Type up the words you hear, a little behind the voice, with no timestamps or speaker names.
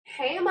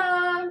Hey,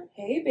 Mom.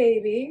 Hey,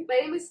 baby. My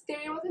name is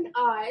Daniel with an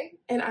I.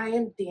 And I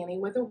am Danny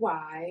with a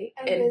Y.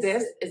 And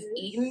this is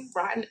Eating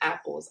Rotten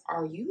Apples.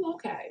 Are you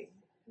okay?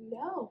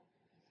 No.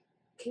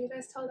 Can you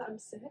guys tell that I'm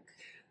sick?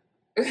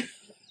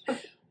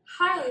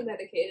 Highly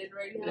medicated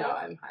right now. No,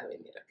 I'm highly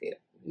medicated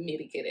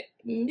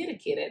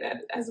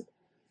as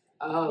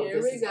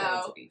Here this we is go.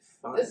 going to be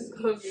fun. This is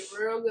going to be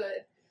real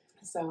good.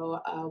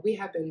 So we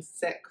have been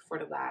sick for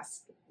the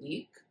last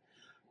week.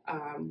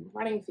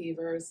 Running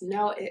fevers.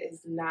 No, it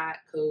is not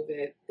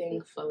COVID.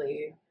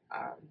 Thankfully,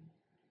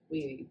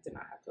 we did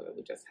not have COVID.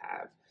 We just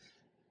have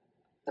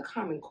the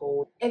common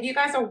cold. If you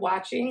guys are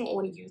watching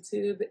on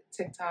YouTube,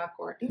 TikTok,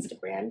 or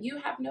Instagram,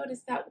 you have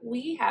noticed that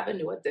we have a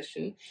new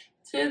addition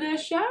to the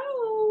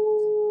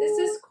show. This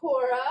is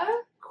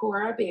Cora.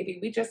 Cora, baby.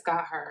 We just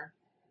got her.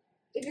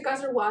 If you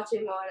guys are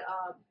watching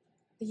on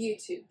the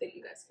YouTube, then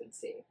you guys can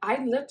see.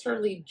 I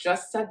literally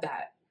just said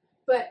that.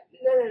 But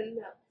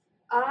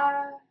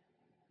no.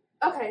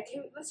 Okay,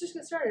 let's just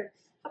get started.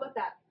 How about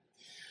that?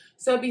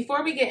 So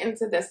before we get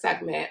into this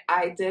segment,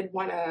 I did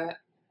want to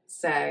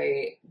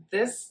say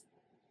this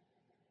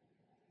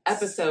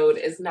episode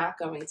is not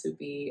going to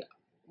be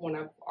one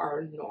of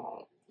our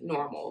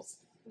normals.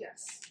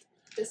 Yes.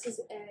 This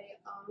is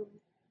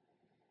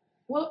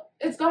Well,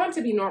 it's going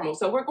to be normal.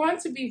 So we're going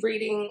to be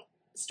reading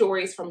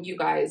stories from you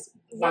guys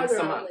once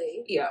a month.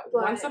 Yeah,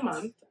 once a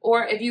month.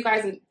 Or if you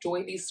guys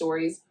enjoy these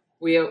stories,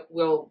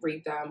 we'll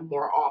read them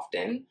more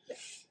often.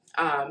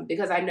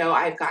 Because I know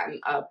I've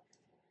gotten a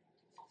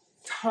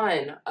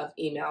ton of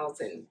emails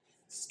and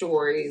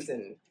stories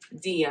and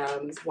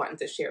DMs wanting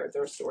to share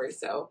their stories.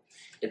 So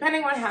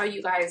depending on how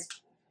you guys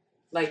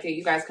like it,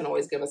 you guys can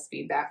always give us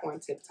feedback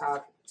on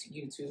TikTok,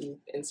 YouTube,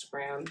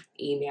 Instagram,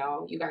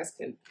 email. You guys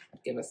can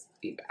give us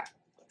feedback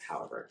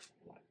however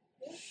you want.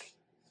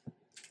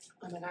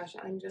 Oh my gosh,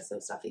 I'm just so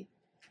stuffy.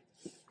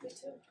 Me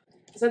too.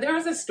 So there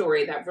was a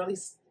story that really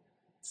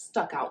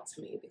stuck out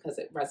to me because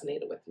it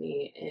resonated with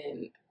me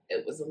and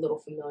it was a little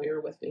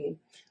familiar with me.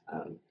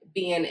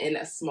 Being in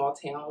a small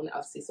town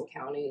of Cecil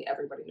County,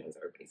 everybody knows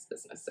everybody's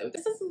business. So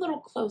this is a little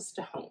close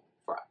to home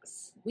for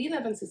us. We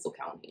live in Cecil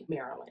County,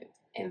 Maryland,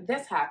 and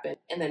this happened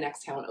in the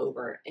next town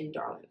over in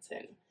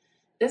Darlington.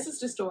 This is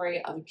the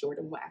story of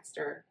Jordan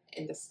Wagster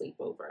and the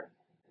sleepover.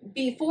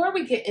 Before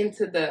we get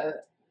into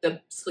the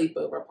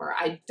sleepover part,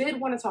 I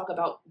did want to talk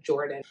about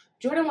Jordan.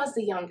 Jordan was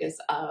the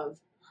youngest of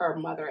her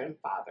mother and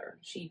father.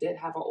 She did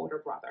have an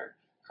older brother.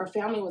 Her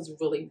family was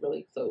really,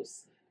 really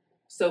close.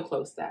 So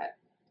close that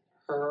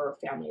her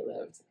family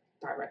lived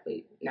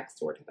directly next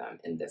door to them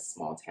in this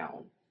small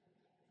town.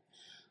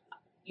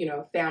 You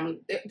know,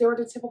 they were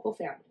the typical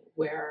family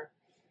where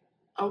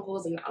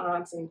uncles and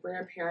aunts and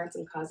grandparents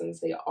and cousins,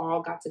 they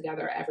all got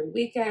together every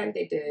weekend.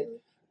 They did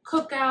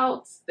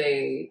cookouts.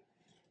 They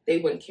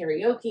went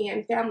karaoke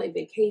and family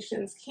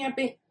vacations,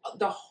 camping,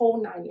 the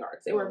whole 9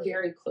 yards. They were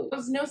very close. It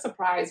was no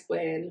surprise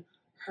when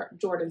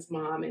Jordan's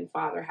mom and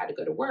father had to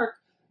go to work.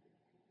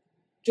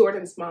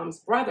 Jordan's mom's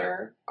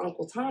brother,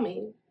 Uncle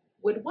Tommy,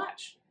 would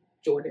watch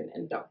Jordan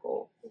and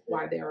Dunkel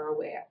while they were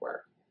away at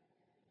work.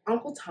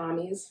 Uncle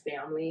Tommy's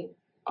family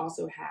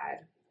also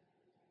had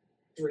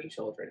 3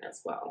 children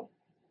as well.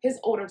 His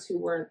older 2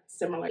 were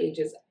similar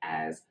ages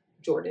as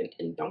Jordan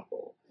and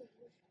Dunkel.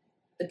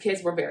 The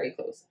kids were very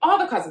close. All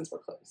the cousins were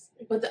close.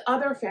 But the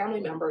other family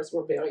members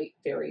were very,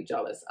 very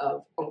jealous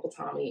of Uncle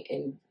Tommy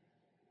and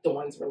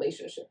Dawn's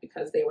relationship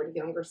because they were the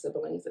younger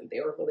siblings and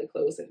they were really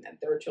close and then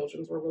their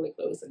children were really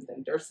close and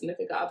then their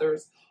significant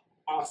others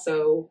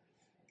also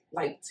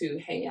liked to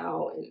hang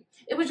out, and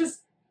it was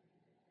just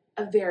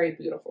a very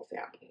beautiful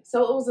family.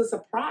 So it was a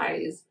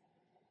surprise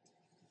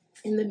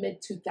in the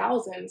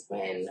mid-2000s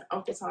when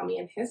Uncle Tommy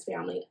and his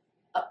family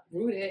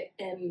uprooted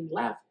and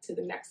left to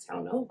the next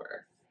town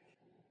over.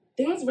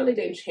 Things really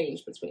didn't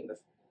change between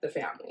the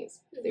families.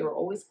 They were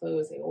always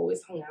close. They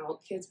always hung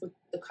out.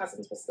 The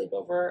cousins would sleep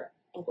over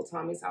Uncle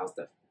Tommy's house.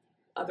 The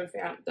other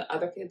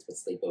kids would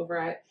sleep over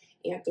at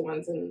Aunt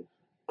Dawn's and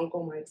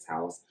Uncle Mike's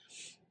house.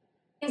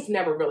 Things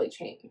never really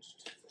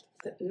changed.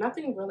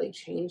 Nothing really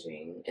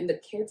changing. And the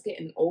kids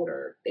getting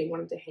older, they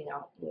wanted to hang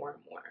out more and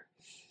more.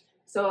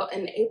 So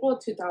in April of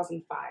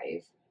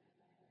 2005,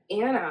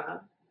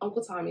 Anna,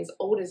 Uncle Tommy's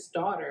oldest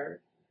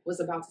daughter,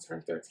 was about to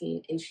turn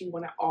 13, and she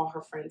wanted all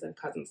her friends and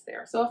cousins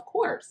there. So of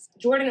course,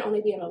 Jordan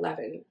only being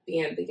 11,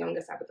 being the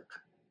youngest out of the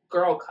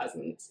girl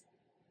cousins,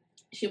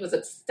 she was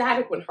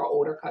ecstatic when her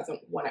older cousin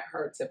wanted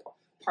her to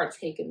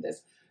partake in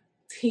this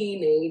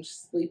teenage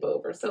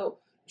sleepover. So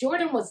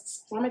Jordan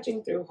was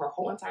rummaging through her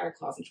whole entire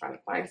closet trying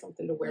to find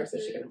something to wear so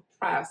she could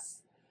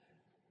impress,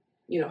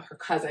 her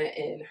cousin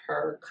and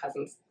her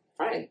cousin's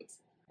friends.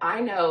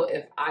 I know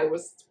if I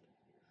was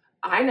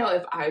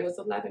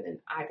 11 and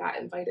I got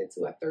invited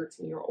to a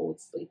 13-year-old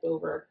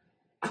sleepover,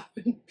 I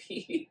wouldn't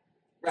be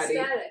ready.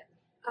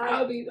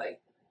 I would be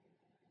like,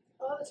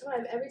 all the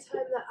time. Every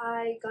time that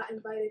I got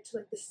invited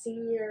to the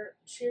senior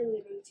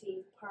cheerleading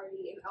team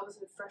party and I was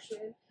a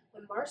freshman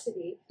on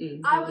varsity,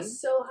 I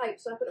was so hyped.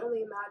 So I could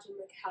only imagine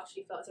how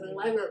she felt as an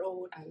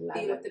 11-year-old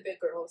being with the big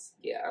girls.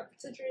 Yeah.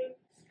 It's a dream.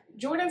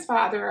 Jordan's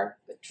father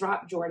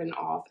dropped Jordan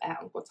off at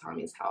Uncle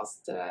Tommy's house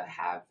to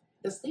have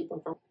the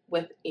sleepover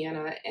with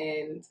Anna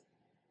and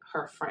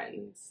her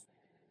friends.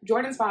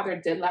 Jordan's father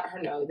did let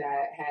her know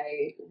that,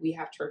 hey, we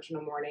have church in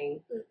the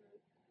morning.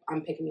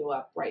 I'm picking you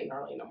up bright and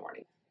early in the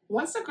morning.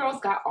 Once the girls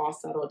got all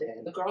settled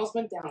in, the girls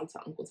went down to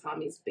Uncle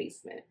Tommy's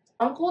basement.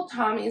 Uncle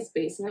Tommy's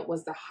basement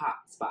was the hot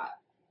spot.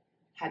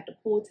 Had the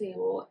pool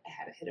table, it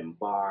had a hidden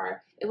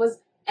bar. It was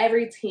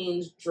every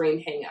teen's dream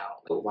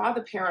hangout. But while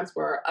the parents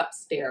were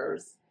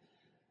upstairs,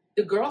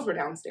 the girls were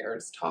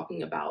downstairs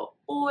talking about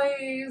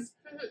boys,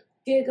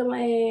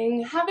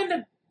 giggling, having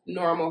the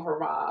normal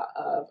hurrah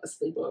of a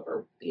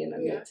sleepover, being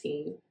a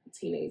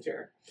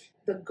teenager.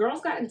 The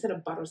girls got into the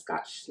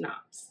butterscotch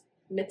schnapps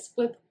mixed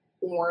with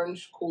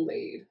orange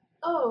Kool-Aid.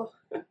 Oh.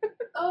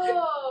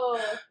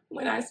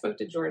 When I spoke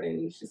to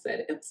Jordan, she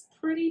said it was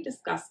pretty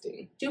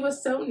disgusting. She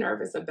was so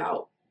nervous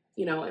about,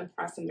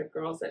 impressing the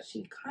girls that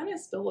she kind of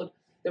spilled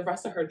the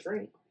rest of her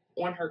drink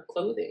on her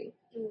clothing.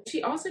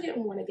 She also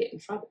didn't want to get in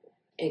trouble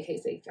in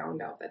case they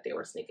found out that they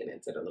were sneaking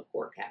into the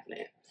liqueur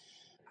cabinet.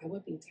 I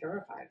would be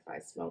terrified if I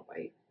smelled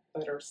like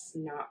butter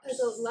schnapps.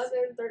 As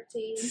 11,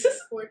 13,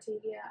 14,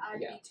 I'd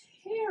be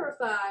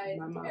terrified.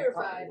 My mom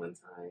terrified. caught me one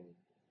time.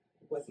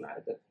 It was not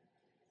a good.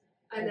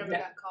 I never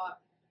got caught.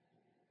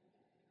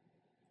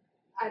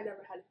 I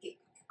never had to get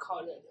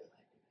caught in it.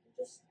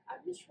 I'm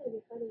just trying to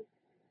be funny.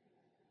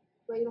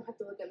 But you don't have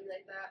to look at me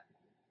like that.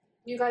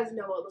 You guys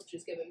know what look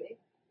she's giving me.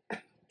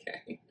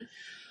 Okay.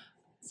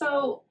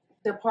 So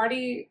the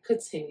party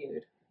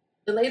continued.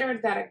 The later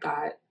that it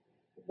got,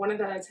 one of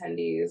the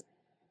attendees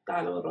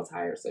got a little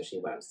tired, so she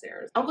went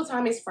upstairs. Uncle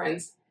Tommy's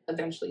friends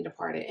eventually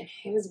departed, and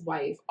his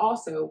wife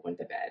also went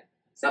to bed.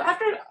 So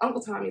after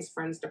Uncle Tommy's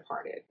friends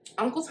departed,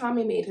 Uncle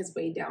Tommy made his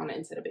way down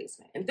into the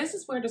basement. And this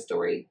is where the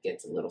story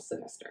gets a little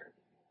sinister.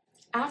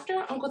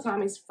 After Uncle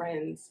Tommy's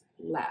friends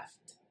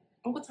left,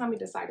 Uncle Tommy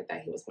decided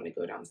that he was going to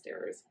go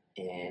downstairs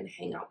and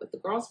hang out with the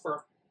girls for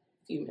a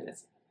few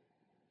minutes.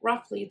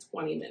 Roughly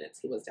 20 minutes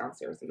he was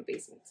downstairs in the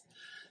basement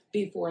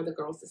before the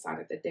girls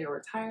decided that they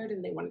were tired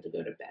and they wanted to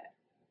go to bed.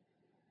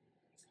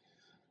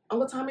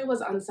 Uncle Tommy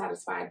was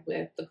unsatisfied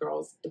with the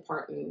girls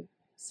departing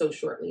so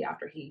shortly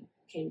after he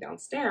came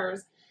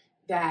downstairs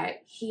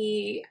that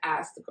he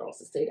asked the girls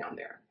to stay down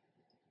there.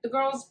 The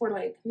girls were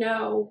like,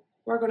 no,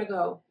 we're going to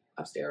go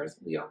upstairs.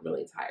 We are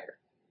really tired.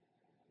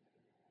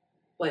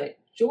 But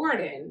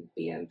Jordan,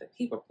 being the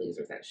people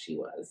pleaser that she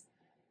was,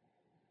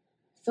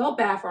 felt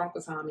bad for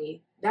Uncle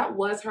Tommy. That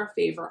was her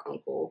favorite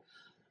uncle.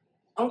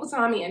 Uncle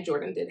Tommy and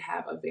Jordan did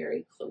have a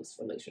very close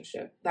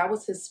relationship. That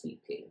was his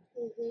sweet pea.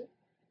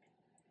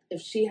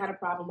 If she had a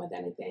problem with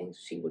anything,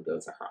 she would go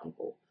to her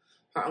uncle.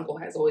 Her uncle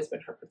has always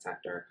been her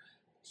protector.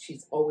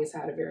 She's always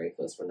had a very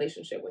close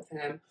relationship with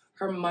him.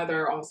 Her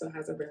mother also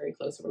has a very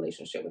close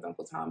relationship with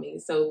Uncle Tommy.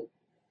 So,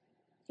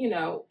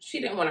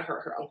 she didn't want to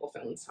hurt her uncle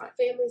feelings.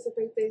 Family's a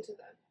big thing to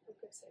them, I'm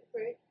going to say,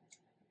 right?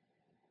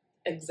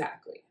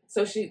 Exactly.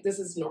 So this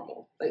is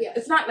normal.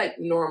 It's not like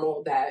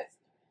normal that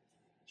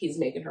he's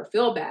making her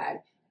feel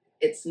bad.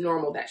 It's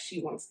normal that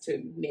she wants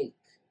to make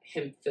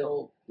him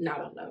feel not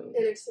alone.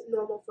 And it's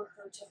normal for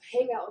her to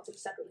hang out with him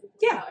separately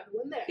without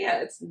everyone there.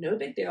 Yeah, it's no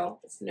big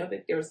deal.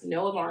 There's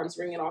no alarms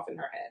ringing off in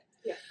her head.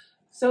 Yeah.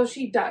 So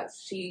she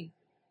does. She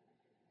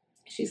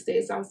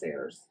stays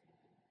downstairs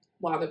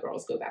while the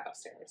girls go back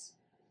upstairs.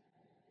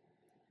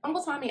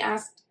 Uncle Tommy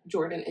asked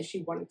Jordan if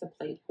she wanted to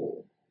play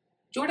pool.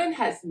 Jordan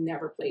has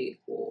never played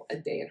pool a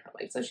day in her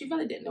life, so she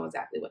really didn't know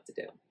exactly what to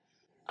do.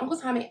 Uncle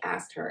Tommy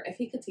asked her if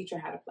he could teach her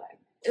how to play.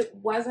 It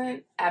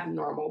wasn't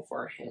abnormal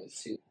for him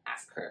to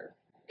ask her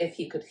if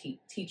he could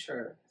teach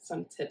her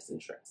some tips and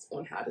tricks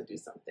on how to do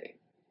something.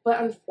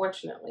 But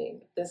unfortunately,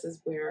 this is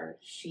where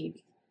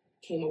she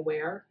became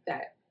aware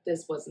that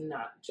this was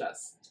not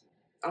just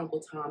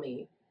Uncle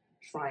Tommy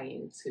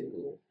trying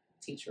to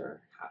teach her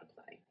how to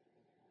play.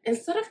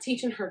 Instead of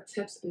teaching her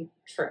tips and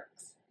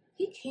tricks,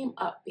 he came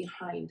up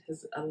behind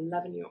his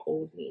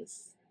 11-year-old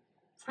niece,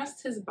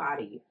 pressed his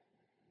body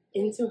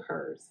into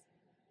hers,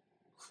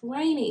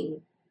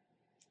 craning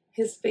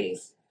his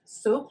face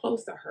so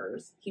close to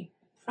hers, he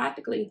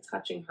practically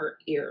touching her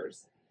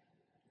ears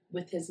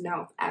with his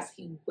mouth as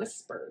he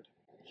whispered,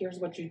 "Here's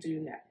what you do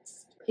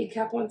next." He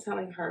kept on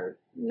telling her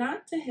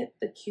not to hit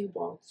the cue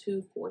ball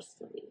too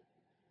forcefully,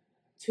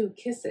 to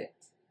kiss it,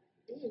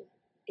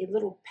 a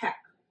little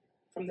peck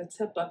from the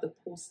tip of the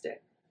pool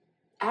stick.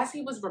 As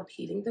he was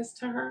repeating this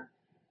to her,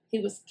 he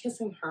was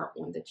kissing her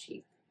on the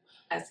cheek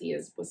as he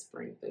is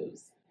whispering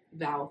those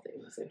vowel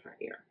things in her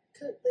ear.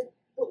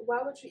 But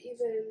why would you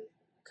even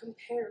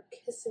compare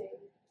kissing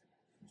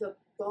the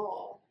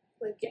ball?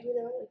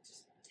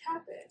 Just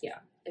tap it. Yeah,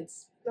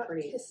 it's not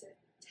pretty. Kiss it,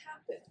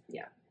 tap it.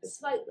 Yeah,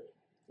 slightly,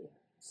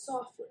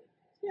 softly.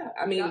 Yeah,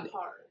 I mean, not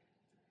hard.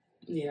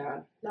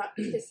 Yeah, not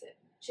kiss it.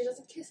 She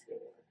doesn't kiss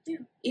anymore.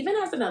 Yeah, even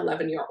as an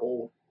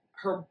 11-year-old,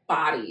 her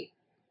body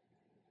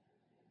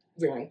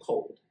ran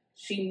cold.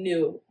 She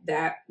knew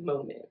that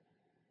moment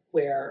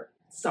where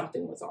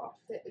something was off.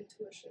 The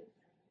intuition.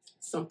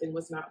 Something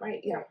was not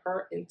right. Yeah,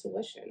 her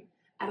intuition.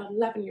 At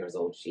 11 years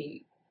old,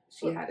 she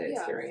she had to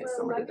experience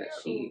somebody that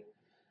she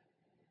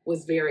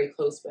was very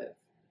close with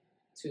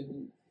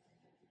to,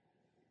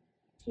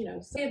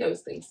 say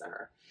those things to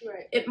her.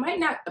 Right. It might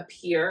not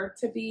appear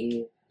to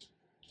be,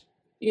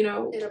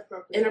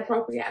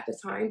 inappropriate at the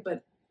time,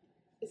 but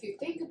if you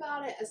think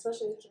about it,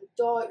 especially as an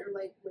adult, you're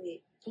like,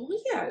 wait. Oh,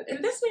 yeah.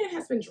 And this man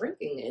has been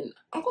drinking, and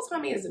Uncle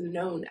Tommy is a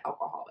known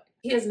alcoholic.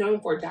 He is known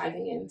for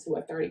diving into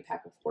a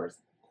 30-pack of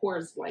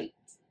Coors Light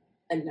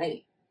a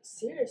night.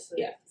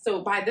 Seriously? Yeah.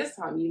 So by this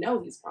time,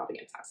 he's probably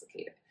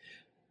intoxicated.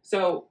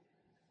 So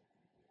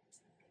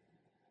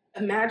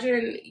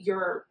imagine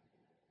your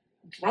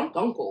drunk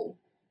uncle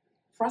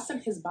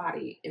thrusting his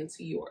body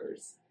into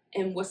yours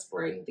and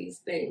whispering these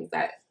things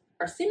that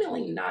are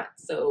seemingly not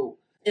so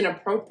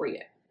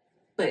inappropriate,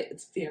 but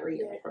it's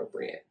very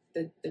inappropriate.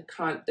 The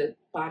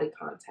body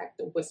contact,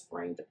 the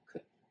whispering,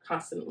 the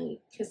constantly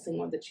kissing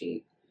on the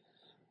cheek.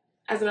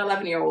 As an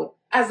 11-year-old,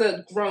 as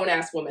a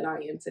grown-ass woman I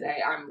am today,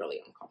 I'm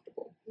really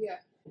uncomfortable. Yeah.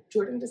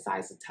 Jordan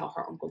decides to tell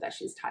her uncle that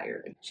she's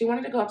tired. She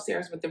wanted to go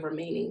upstairs with the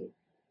remaining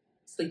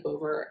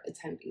sleepover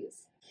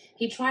attendees.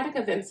 He tried to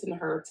convince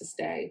her to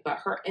stay, but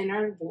her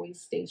inner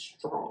voice stayed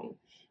strong,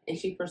 and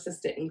she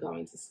persisted in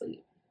going to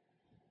sleep.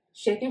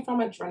 Shaking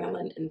from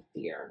adrenaline and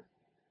fear,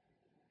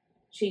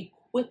 she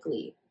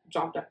quickly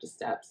jogged up the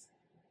steps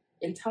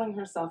and telling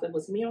herself it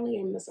was merely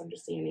a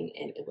misunderstanding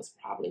and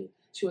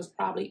she was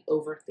probably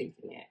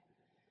overthinking it.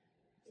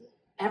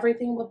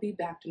 Everything will be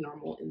back to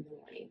normal in the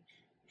morning.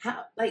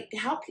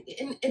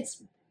 And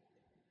it's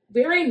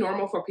very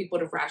normal for people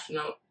to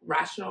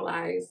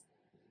rationalize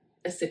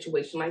a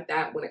situation like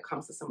that when it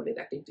comes to somebody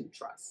that they do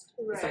trust.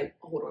 Right. It's like,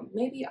 hold on,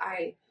 maybe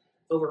I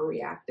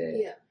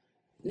overreacted. Yeah.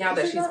 Now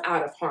that she's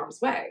out of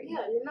harm's way.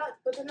 Yeah,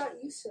 but they're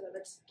not used to it.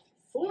 It's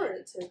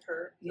foreign to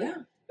her. Yeah.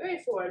 Very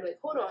foreign. Like,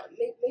 hold on,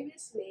 maybe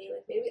it's me.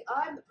 Like, maybe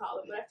I'm the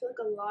problem. And I feel like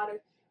a lot of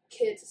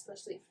kids,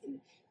 especially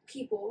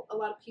a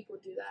lot of people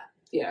do that.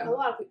 Yeah. A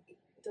lot of people.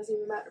 It doesn't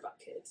even matter about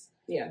kids.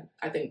 Yeah,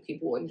 I think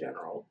people in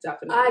general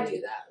definitely. I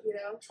do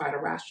that, Try to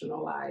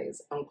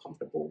rationalize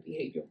uncomfortable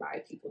behavior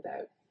by people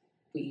that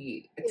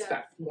we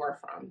expect more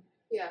from.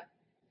 Yeah.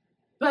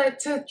 But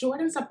to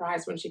Jordan's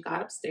surprise, when she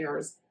got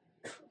upstairs,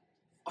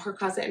 her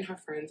cousin and her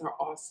friends are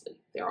all asleep.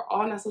 They are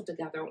all nestled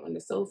together on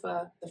the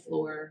sofa, the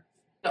floor.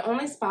 The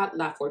only spot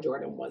left for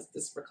Jordan was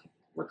this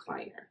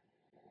recliner.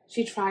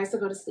 She tries to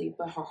go to sleep,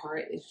 but her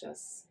heart is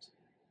just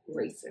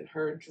racing.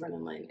 Her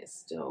adrenaline is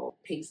still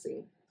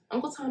pacing.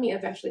 Uncle Tommy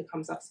eventually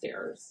comes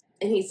upstairs,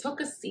 and he took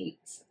a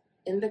seat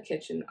in the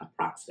kitchen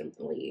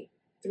approximately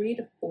 3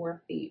 to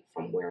 4 feet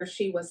from where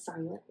she was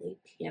silently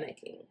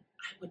panicking.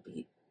 I would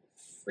be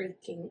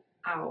freaking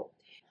out.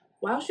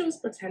 While she was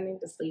pretending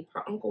to sleep,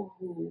 her uncle,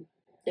 who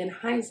in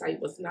hindsight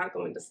was not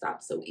going to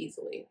stop so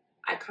easily,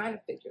 I kind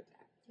of figured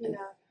that. Yeah.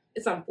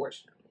 It's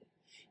unfortunate.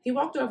 He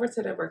walked over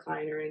to the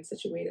recliner and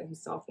situated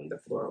himself on the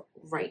floor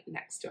right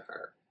next to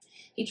her.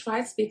 He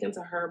tried speaking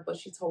to her, but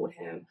she told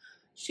him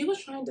she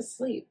was trying to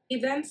sleep. He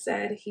then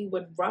said he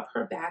would rub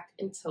her back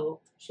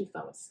until she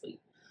fell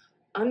asleep.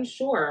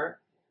 Unsure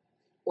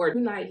or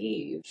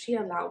naive, she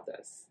allowed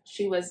this.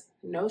 She was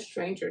no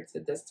stranger to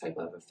this type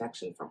of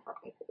affection from her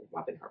uncle,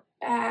 rubbing her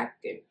back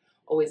and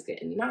always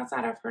getting knots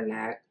out of her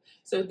neck.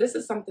 So this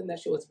is something that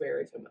she was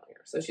very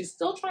familiar. So she's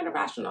still trying to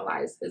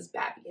rationalize his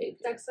bad behavior.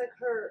 That's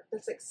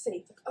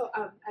safe. Like,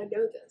 I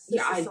know this.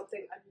 This is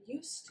something I'm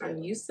used to.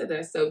 I'm used to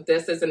this. So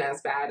this isn't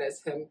as bad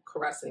as him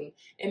caressing.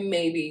 And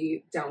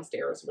maybe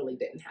downstairs really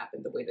didn't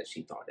happen the way that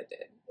she thought it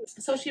did.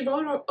 So she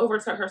rolled over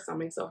to her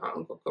stomach so her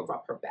uncle could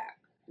rub her back.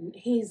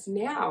 He's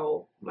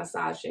now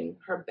massaging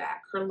her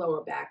back, her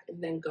lower back,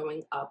 and then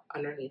going up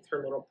underneath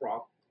her little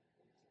bra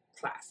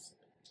clasp.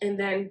 And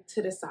then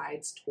to the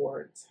sides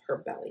towards her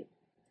belly.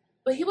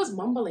 But he was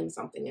mumbling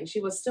something, and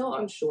she was still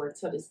unsure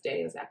to this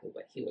day exactly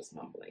what he was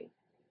mumbling.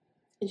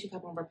 And she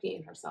kept on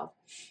repeating herself,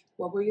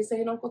 "What were you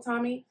saying, Uncle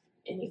Tommy?"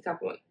 And he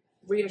kept on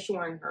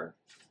reassuring her,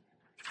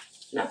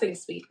 "Nothing,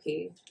 sweet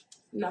pea,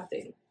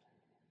 nothing."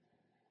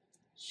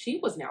 She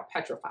was now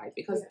petrified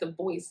because the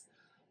voice,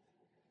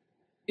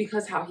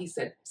 because how he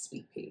said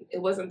sweet pea.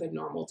 It wasn't the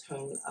normal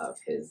tone of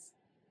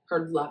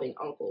her loving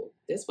uncle.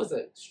 This was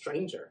a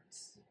stranger.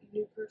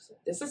 New person.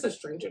 This is a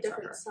stranger to her.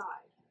 Different side.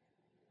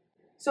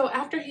 So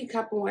after he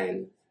kept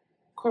on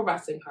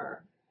caressing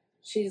her,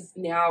 she's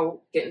now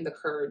getting the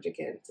courage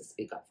again to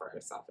speak up for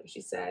herself. And she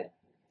said,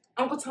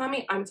 "Uncle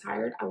Tommy, I'm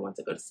tired. I want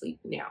to go to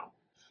sleep now."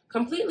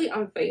 Completely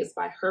unfazed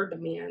by her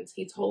demands,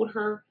 he told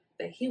her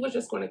that he was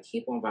just going to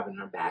keep on rubbing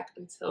her back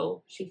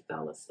until she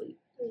fell asleep.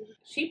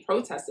 She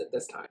protested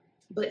this time,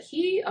 but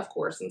he, of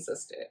course,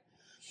 insisted.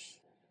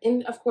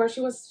 And of course,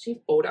 she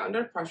folded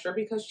under pressure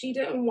because she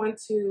didn't want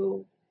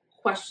to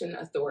question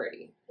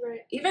authority.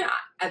 Right. Even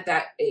at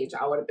that age,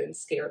 I would have been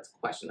scared to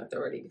question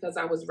authority because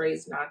I was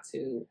raised not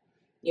to,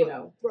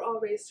 We're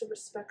all raised to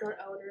respect our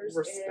elders.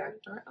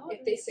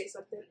 If they say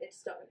something,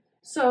 it's done.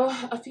 So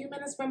a few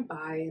minutes went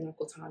by and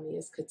Uncle Tommy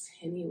is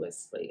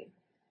continuously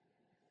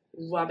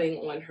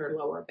rubbing on her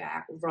lower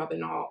back,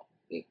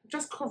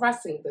 just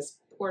caressing this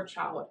poor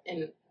child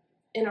in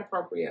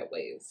inappropriate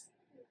ways.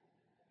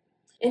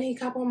 And he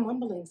kept on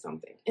mumbling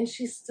something. And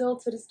she still,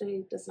 to this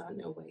day, does not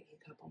know what he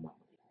kept on mumbling.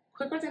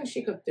 Quicker than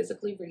she could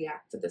physically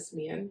react to this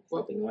man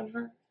groping on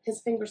her,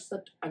 his fingers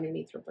slipped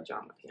underneath her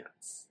pajama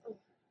pants.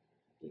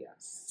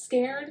 Yes.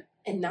 Scared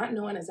and not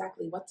knowing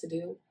exactly what to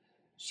do,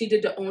 she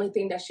did the only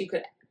thing that she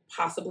could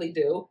possibly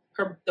do.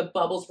 The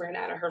bubbles ran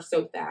out of her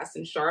so fast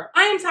and sharp.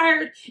 I am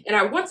tired and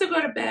I want to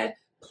go to bed.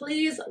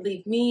 Please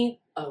leave me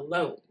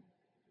alone.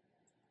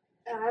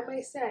 And I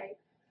might say,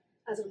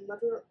 as an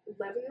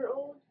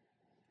 11-year-old,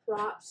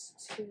 props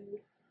to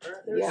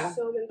her. There's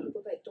so many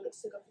people that don't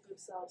stick up for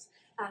themselves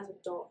as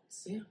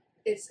adults. Yeah.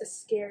 It's a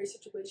scary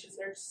situation.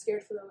 They're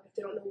scared for their life.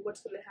 They don't know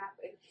what's going to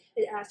happen.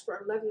 And as for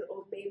an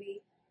 11-year-old,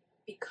 maybe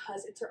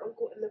because it's her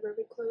uncle and they're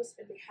very close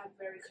and they have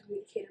a very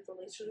communicative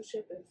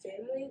relationship and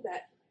family,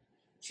 that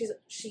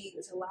she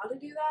is allowed to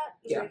do that.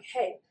 It's like,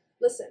 hey,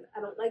 listen,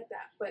 I don't like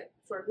that. But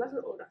for an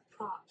 11-year-old,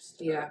 props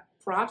to her.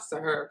 Props to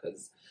her,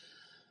 because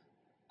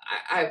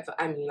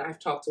I've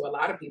talked to a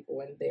lot of people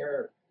and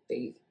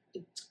they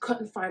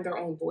couldn't find their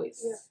own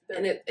voice. Yeah,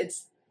 and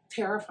it's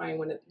terrifying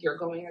when you're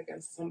going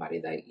against somebody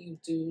that you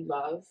do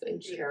love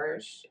and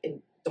cherish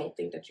and don't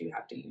think that you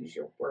have to use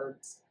your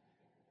words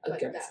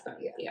against them.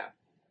 Yeah.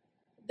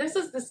 This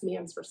is this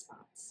man's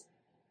response.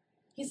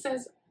 He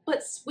says,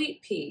 "But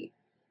sweet pea,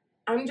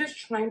 I'm just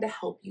trying to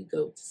help you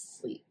go to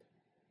sleep."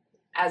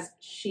 As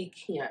she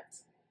can't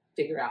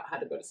figure out how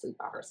to go to sleep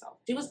by herself.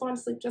 She was going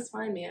to sleep just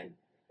fine, man.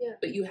 Yeah.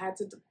 But you had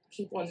to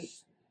keep on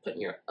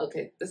putting your,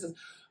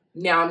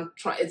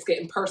 it's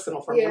getting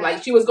personal for me.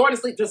 Like, she was going to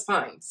sleep just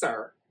fine,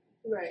 sir.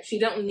 Right. She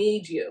don't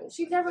need you.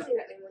 She never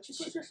needed anyone. She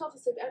puts herself to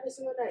sleep every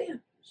single day. Yeah.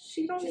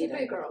 She's a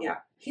big girl. Yeah.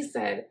 He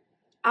said,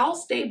 "I'll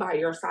stay by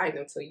your side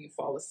until you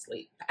fall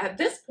asleep." At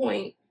this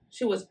point,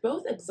 she was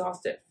both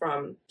exhausted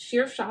from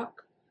sheer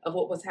shock of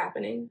what was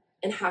happening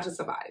and how to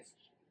survive.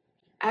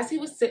 As he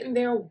was sitting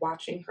there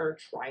watching her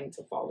trying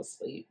to fall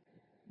asleep,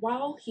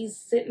 while he's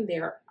sitting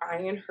there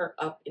eyeing her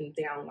up and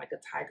down like a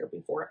tiger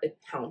before it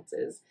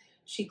pounces,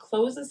 she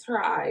closes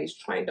her eyes,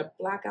 trying to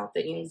black out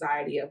the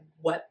anxiety of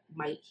what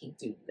might he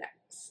do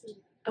next.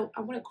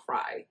 I want to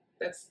cry.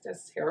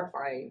 That's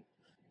terrifying.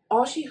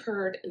 All she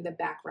heard in the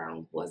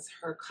background was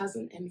her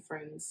cousin and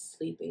friends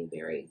sleeping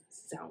very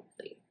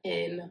soundly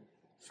in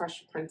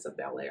Fresh Prince of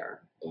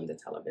Bel-Air on the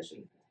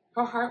television.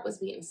 Her heart was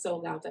beating so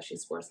loud that she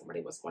swore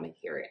somebody was going to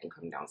hear it and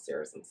come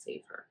downstairs and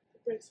save her.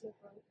 It breaks my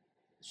heart.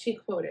 She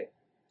quoted,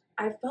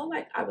 "I felt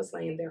like I was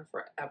laying there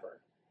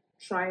forever,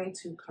 trying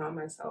to calm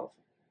myself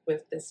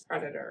with this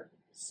predator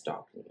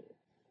stalking me."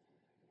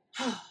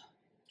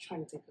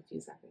 Trying to take a few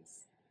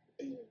seconds.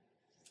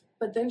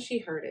 But then she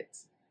heard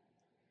it,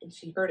 and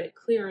she heard it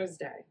clear as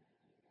day.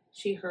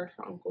 She heard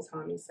her Uncle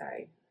Tommy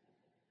say,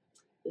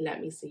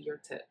 "Let me see your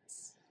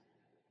tits."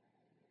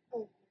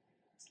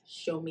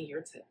 "Show me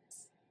your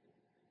tits."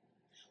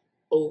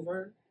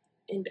 Over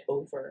and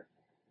over,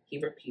 he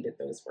repeated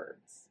those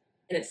words,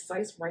 and it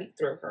sliced right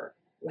through her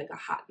like a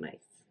hot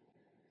knife.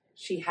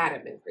 She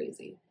hadn't been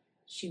crazy.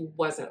 She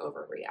wasn't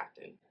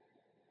overreacting.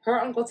 Her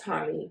Uncle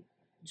Tommy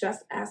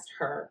just asked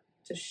her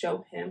to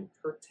show him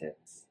her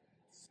tits.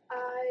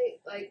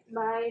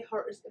 My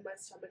heart is in my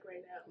stomach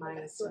right now.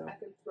 I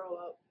can throw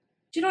up.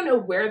 She don't know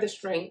where the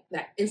strength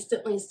that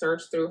instantly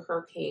surged through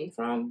her came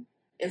from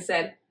and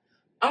said,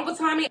 "Uncle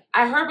Tommy,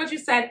 I heard what you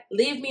said.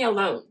 Leave me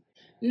alone."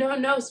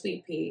 No,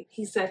 sweet pea.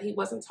 He said he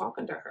wasn't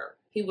talking to her.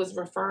 He was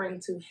referring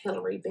to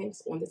Hillary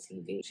Banks on the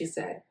TV. She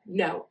said,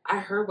 "No, I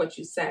heard what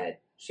you said,"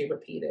 she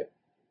repeated.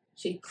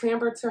 She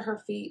clambered to her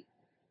feet,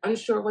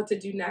 unsure what to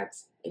do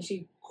next, and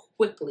she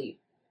quickly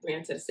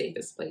ran to the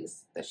safest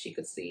place that she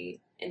could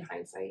see in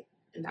hindsight,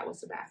 and that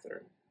was the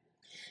bathroom.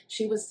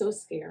 She was so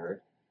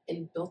scared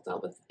and built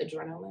up with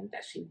adrenaline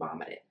that she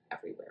vomited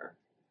everywhere.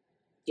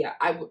 Yeah,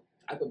 I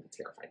would be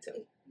terrified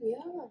too.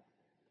 Yeah,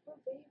 poor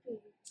baby.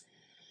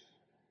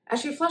 As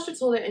she flushed the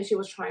toilet and she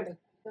was trying to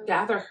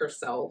gather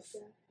herself,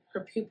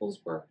 her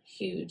pupils were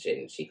huge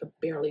and she could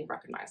barely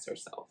recognize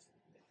herself.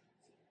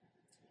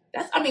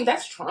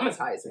 That's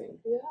traumatizing.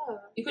 Yeah.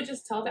 You could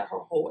just tell that her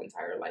whole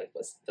entire life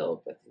was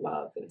filled with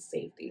love and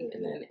safety. Mm-hmm.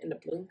 And then in the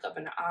blink of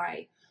an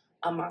eye,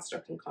 a monster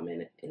can come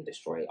in and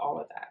destroy all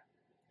of that.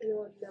 And it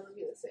will never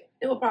be the same.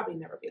 It will probably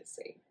never be the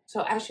same.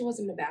 So as she was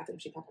in the bathroom,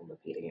 she kept on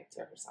repeating it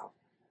to herself.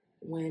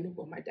 When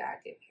will my dad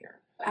get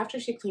here? After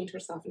she cleaned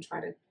herself and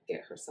tried to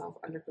get herself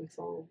under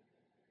control,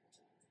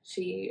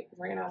 she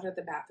ran out of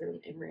the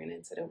bathroom and ran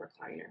into the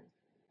recliner.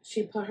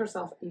 She put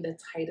herself in the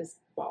tightest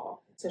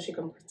ball so she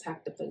can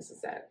protect the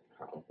places that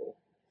her uncle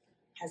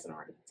hasn't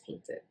already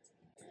tainted.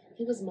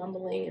 He was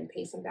mumbling and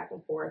pacing back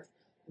and forth,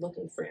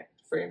 looking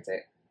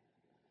frantic.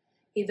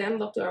 He then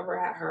looked over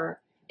at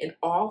her, and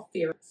all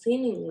fear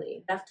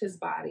seemingly left his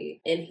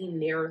body, and he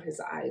narrowed his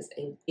eyes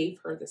and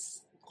gave her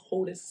this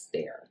coldest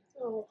stare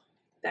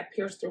that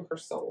pierced through her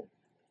soul.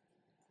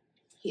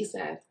 He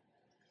said,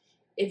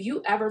 "If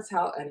you ever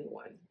tell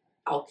anyone,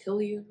 I'll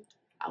kill you,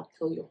 I'll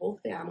kill your whole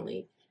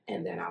family,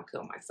 and then I'll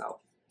kill myself."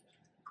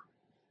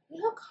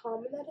 You know how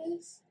common that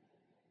is?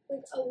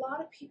 Like, a lot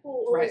of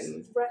people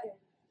always threaten.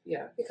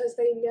 Yeah. Because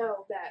they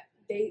know that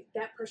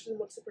that person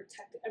wants to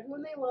protect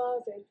everyone they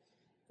love and,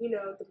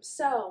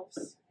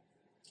 themselves.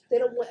 They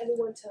don't want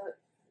anyone to,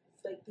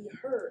 like, be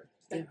hurt.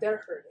 Like,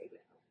 they're hurting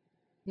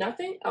now.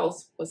 Nothing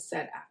else was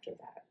said after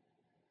that.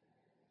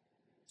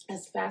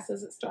 As fast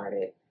as it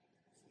started,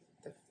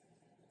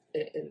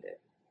 it ended.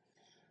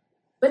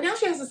 But now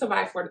she has to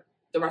survive for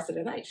the rest of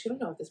the night. She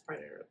don't know if this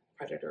predator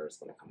is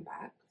going to come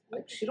back.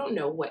 Like, she don't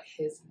know what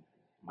his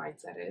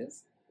mindset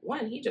is.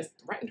 One, he just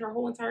threatened her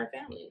whole entire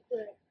family.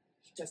 Right.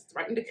 He just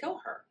threatened to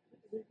kill her.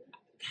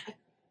 Mm-hmm.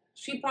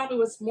 She probably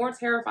was more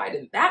terrified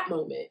in that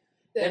moment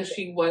than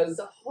she was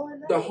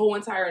the whole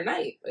entire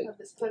night. Like, of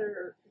this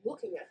predator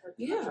looking at her.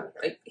 Yeah,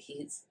 like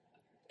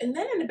and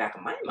then in the back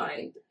of my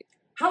mind,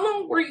 how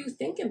long were you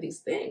thinking these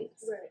things?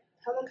 Right.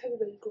 How long have you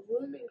been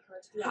grooming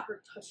her to let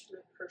her touch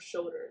her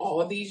shoulders?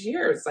 All these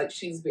years. Like,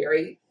 she's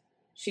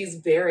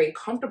very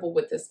comfortable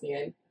with this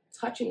man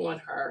touching on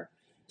her,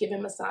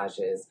 giving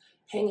massages,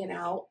 hanging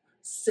out,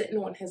 sitting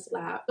on his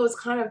lap. It was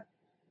kind of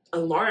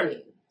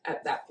alarming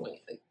at that point.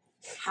 Like,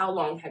 how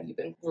long have you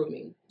been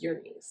grooming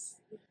your niece?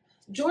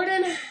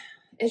 Jordan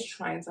is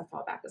trying to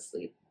fall back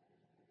asleep.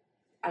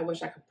 I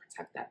wish I could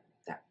protect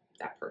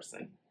that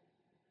person.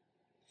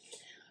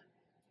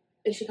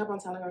 And she kept on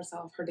telling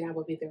herself her dad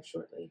would be there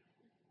shortly.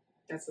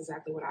 That's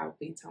exactly what I would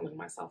be telling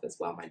myself as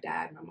well. My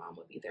dad, my mom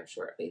would be there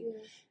shortly.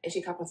 Yeah. And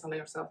she kept on telling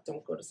herself,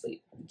 don't go to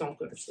sleep. Don't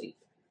go to sleep.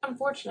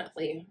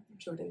 Unfortunately,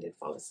 Jordan did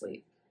fall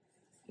asleep.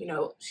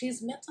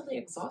 She's mentally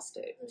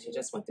exhausted. Mm-hmm. She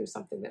just went through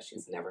something that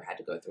she's never had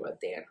to go through a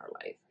day in her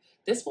life.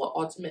 This will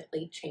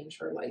ultimately change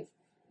her life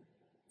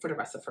for the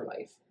rest of her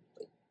life.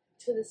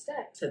 To this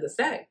day. To this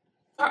day.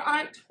 Her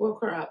aunt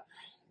woke her up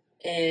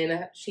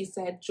and she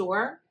said,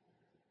 Jor,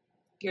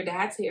 your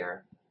dad's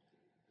here.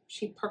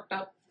 She perked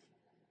up,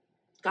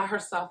 got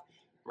herself,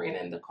 ran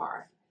in the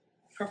car.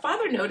 Her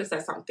father noticed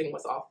that something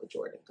was off with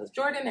Jordan because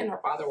Jordan and her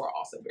father were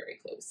also very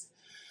close.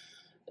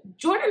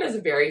 Jordan is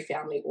a very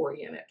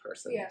family-oriented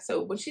person. Yeah.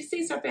 So when she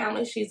sees her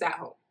family, she's at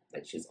home.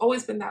 Like, she's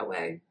always been that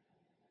way.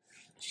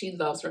 She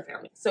loves her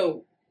family.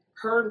 So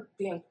her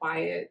being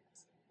quiet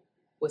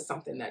was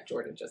something that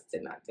Jordan just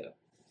did not do.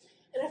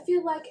 And I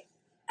feel like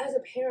as a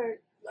parent,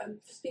 I'm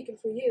speaking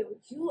for you,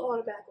 you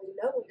automatically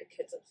know when your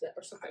kid's upset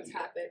or something's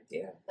happened.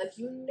 Yeah. Like,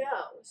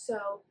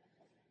 So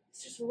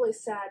it's just really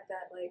sad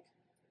that, like,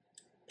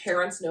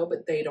 parents know,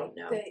 but they don't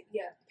know.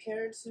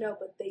 Parents know,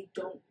 but they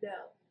don't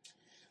know.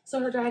 So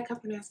her dad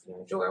kept on asking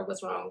her, Jor,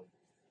 what's wrong?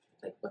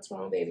 Like, what's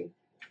wrong, baby?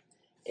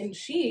 And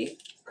she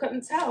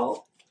couldn't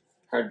tell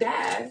her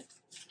dad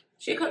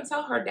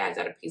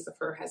that a piece of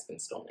her has been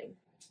stolen.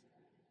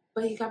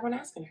 But he kept on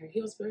asking her.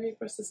 He was very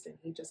persistent.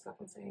 He just kept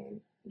on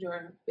saying,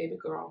 Jor, baby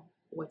girl,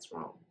 what's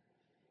wrong?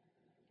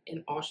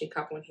 And all she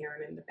kept on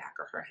hearing in the back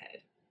of her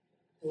head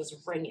was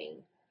ringing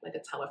like a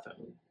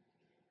telephone.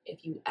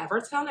 If you ever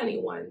tell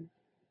anyone,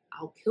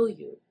 I'll kill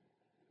you.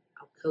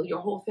 I'll kill your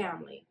whole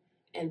family.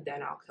 And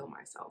then I'll kill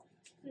myself.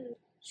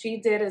 She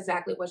did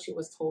exactly what she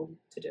was told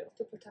to do.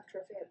 To protect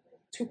her family.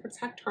 To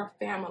protect her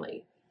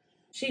family.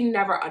 She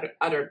never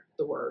uttered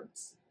the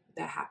words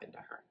that happened to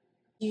her.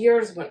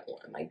 Years went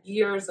on. Like,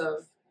 years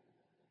of,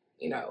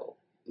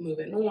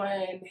 moving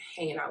on,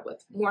 hanging out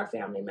with more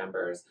family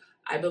members.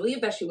 I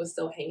believe that she was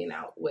still hanging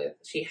out with,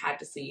 she had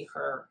to see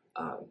her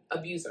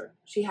abuser.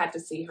 She had to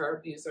see her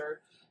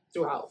abuser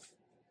throughout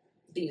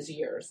these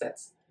years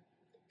that's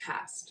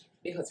passed.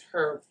 Because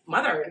her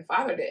mother and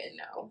father didn't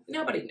know.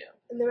 Nobody knew.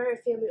 And they're very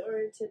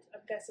family-oriented, I'm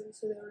guessing,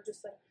 so they were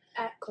just, like,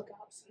 at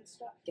cookouts and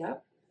stuff.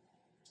 Yep.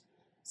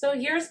 So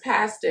years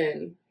passed,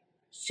 and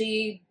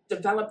she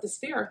developed this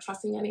fear of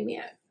trusting any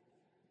man.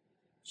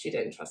 She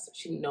didn't trust him.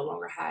 She no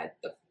longer had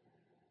the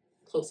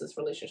closest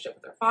relationship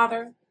with her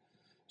father.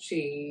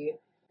 She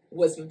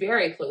was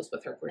very close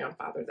with her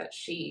grandfather, that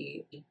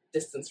she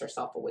distanced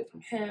herself away from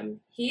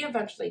him. He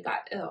eventually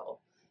got ill,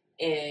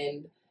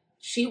 and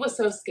she was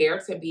so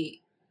scared to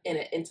be in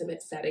an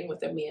intimate setting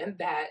with a man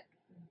that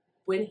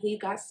when he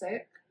got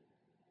sick,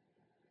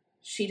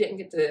 she didn't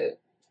get to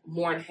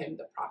mourn him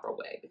the proper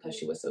way because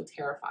she was so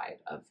terrified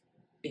of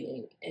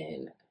being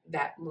in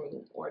that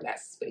room or that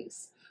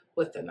space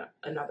with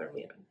another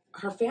man.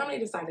 Her family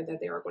decided that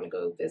they were going to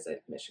go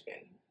visit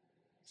Michigan.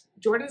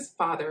 Jordan's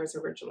father is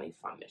originally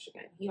from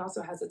Michigan. He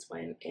also has a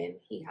twin, and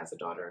he has a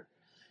daughter,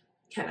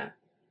 Kenna.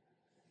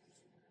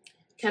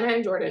 Kenna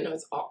and Jordan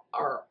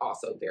are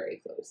also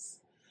very close.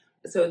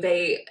 So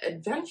they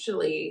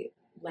eventually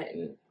let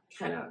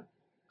Kenna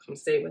come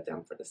stay with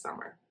them for the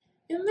summer.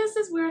 And this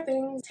is where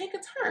things take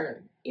a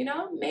turn.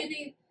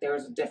 Maybe there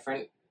was a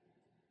different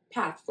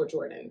path for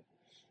Jordan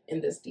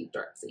in this deep,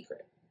 dark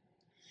secret.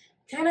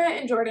 Kenna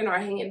and Jordan are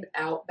hanging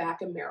out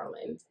back in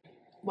Maryland.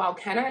 While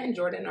Kenna and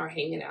Jordan are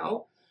hanging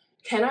out,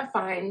 Kenna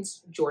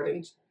finds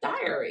Jordan's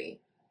diary.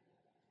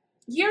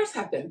 Years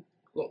have been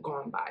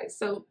gone by,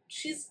 so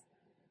she's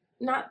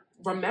not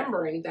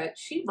remembering that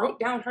she wrote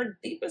down her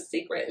deepest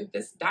secret in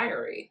this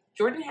diary.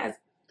 Jordan has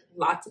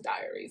lots of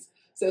diaries.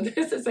 So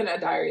this isn't a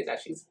diary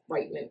that she's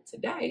writing in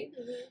today.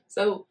 Mm-hmm.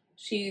 So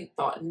she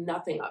thought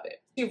nothing of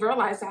it. She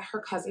realized that her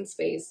cousin's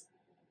face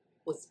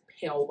was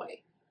pale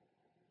white.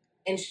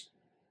 And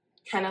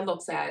Kenna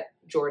looks at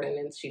Jordan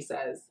and she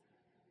says,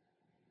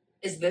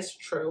 "Is this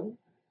true?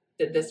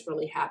 Did this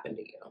really happen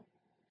to you?"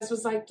 This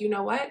was like, you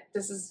know what?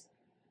 This is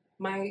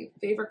my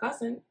favorite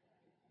cousin.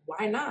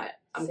 Why not?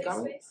 I'm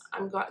going.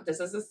 This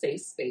is a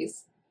safe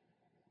space.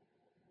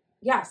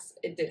 Yes,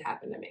 it did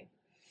happen to me.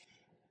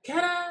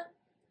 Kenna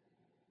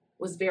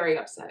was very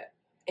upset.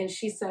 And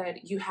she said,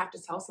 "You have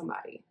to tell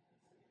somebody."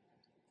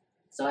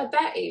 So at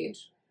that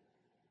age,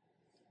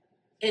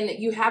 and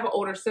you have an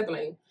older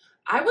sibling,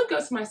 I would go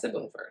to my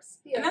sibling first.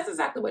 Yeah. And that's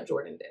exactly what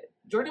Jordan did.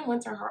 Jordan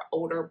went to her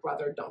older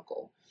brother,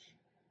 Dunkel.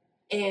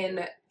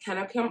 And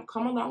Kenna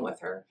come along with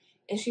her.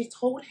 And she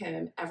told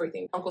him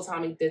everything Uncle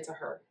Tommy did to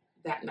her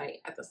that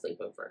night at the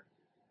sleepover.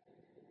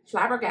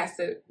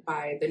 Flabbergasted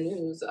by the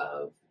news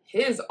of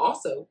his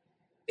also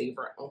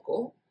favorite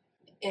uncle.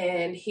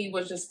 And he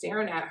was just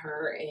staring at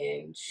her,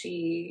 and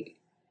she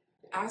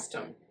asked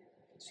him,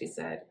 she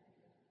said,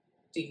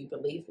 "Do you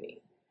believe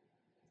me?"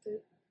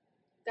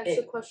 That's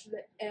the question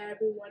that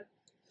everyone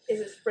is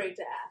afraid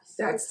to ask.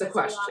 That's the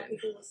question. A lot of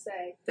people will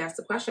say. That's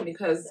the question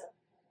because,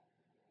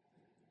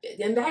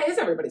 and that is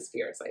everybody's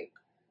fear. It's like,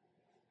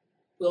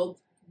 will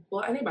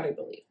anybody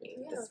believe me?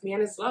 Yeah. This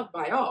man is loved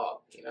by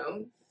all, you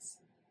know. He's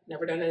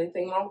never done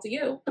anything wrong to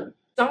you.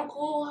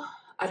 Dunkel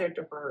uttered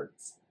the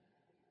words,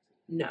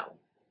 "No."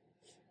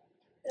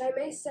 And I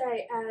may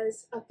say,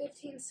 as a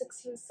 15,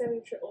 16,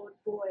 17-year-old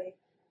boy,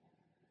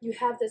 you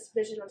have this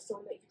vision of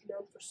someone that you've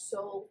known for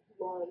so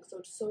long, so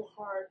it's so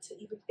hard to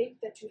even think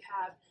that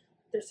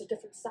there's a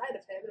different side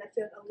of him. And I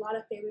feel like a lot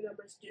of family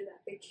members do that.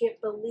 They can't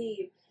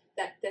believe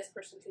that this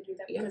person can do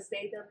that because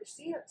they never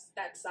see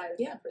that side of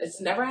that person.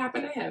 It's never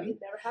happened to him.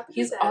 It never happened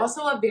to him. He's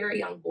also a very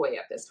young boy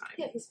at this time.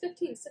 Yeah, he's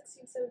 15,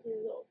 16, 17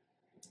 years old.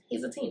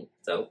 He's a teen.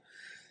 So,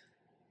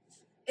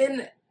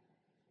 and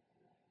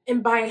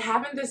by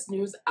having this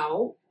news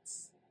out,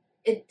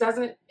 it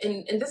doesn't,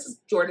 and this is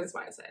Jordan's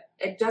mindset,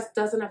 it just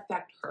doesn't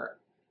affect her.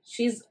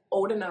 She's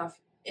old enough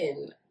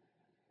and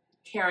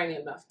caring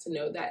enough to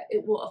know that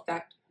it will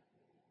affect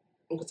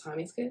Uncle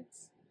Tommy's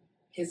kids,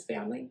 his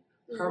family,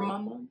 her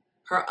mama,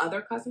 her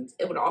other cousins.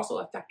 It would also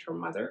affect her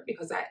mother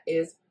because that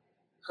is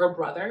her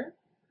brother.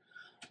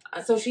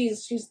 So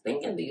she's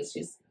thinking these.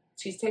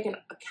 She's taking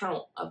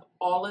account of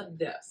all of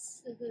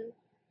this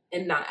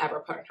and not ever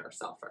putting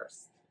herself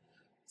first.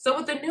 So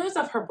with the news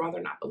of her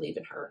brother not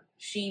believing her,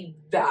 she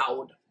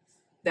vowed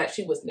that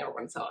she was never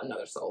going to tell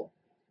another soul.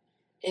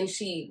 And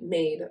she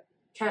made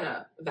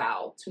Kenna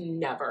vow to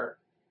never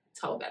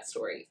tell that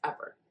story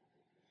ever.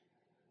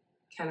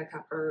 Kenna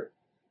kept her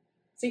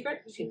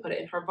secret. She put it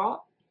in her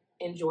vault.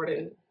 And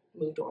Jordan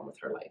moved on with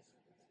her life.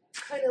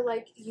 Kind of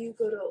like you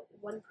go to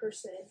one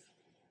person.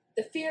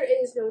 The fear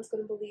is no one's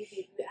going to believe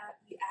you.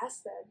 You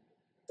ask them,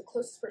 the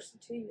closest person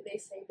to you, they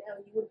say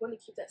no. You would want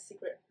to keep that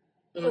secret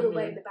put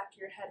away in the back of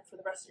your head for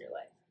the rest of your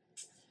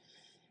life.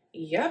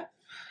 Yep.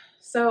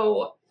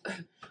 So,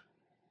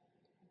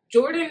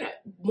 Jordan,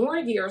 more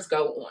years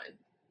go on.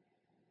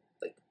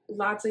 Like,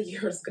 lots of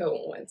years go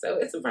on. So,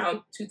 it's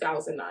around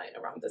 2009,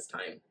 around this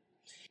time.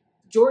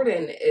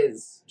 Jordan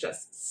is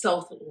just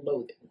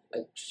self-loathing.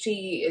 Like,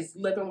 she is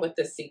living with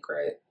this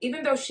secret.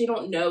 Even though she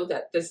don't know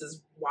that this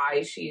is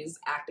why she's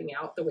acting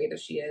out the way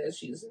that she is.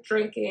 She's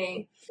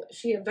drinking.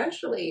 She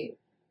eventually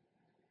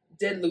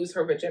did lose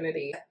her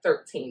virginity at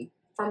 13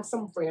 from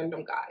some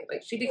random guy.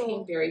 Like, she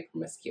became very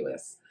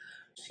promiscuous.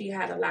 She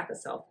had a lack of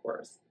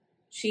self-worth.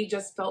 She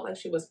just felt like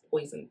she was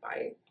poisoned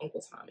by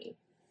Uncle Tommy.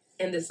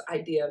 And this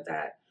idea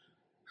that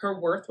her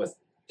worth was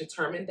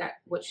determined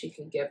that what she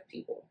can give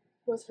people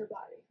was her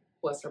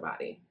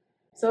body.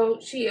 So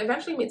she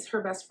eventually meets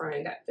her best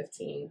friend at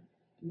 15,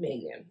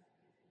 Megan.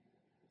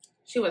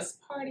 She was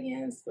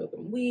partying,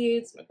 smoking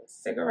weed, smoking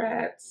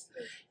cigarettes.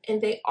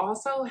 And they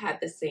also had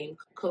the same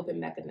coping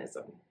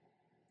mechanism.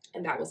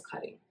 And that was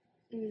cutting.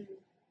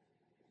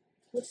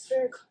 Which is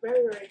very,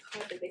 very, very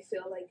common. They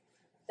feel like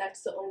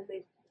that's the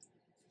only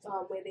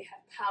way they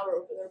have power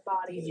over their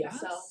body and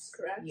themselves,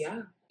 correct?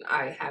 Yeah.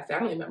 I have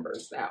family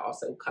members that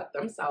also cut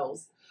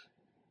themselves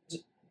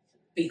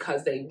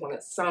because they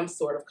wanted some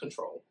sort of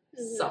control,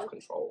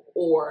 self-control,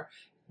 or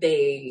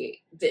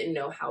they didn't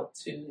know how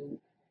to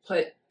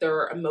put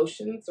their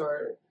emotions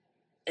or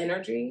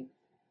energy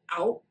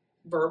out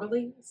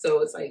verbally.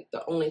 So it's like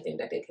the only thing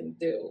that they can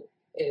do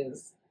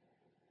is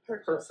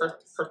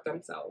hurt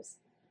themselves.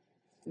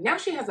 Now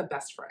she has a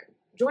best friend.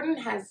 Jordan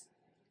has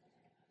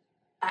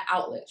an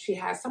outlet. She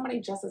has somebody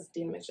just as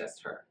damaged as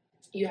her.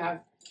 You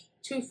have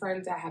two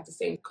friends that have the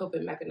same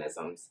coping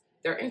mechanisms.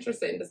 They're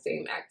interested in the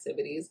same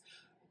activities.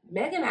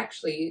 Megan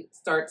actually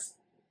starts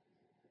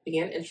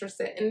being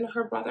interested in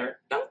her brother,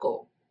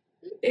 Dunkel.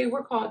 They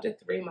were called the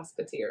Three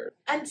Musketeers.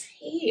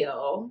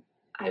 Until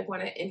I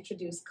want to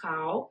introduce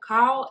Kyle.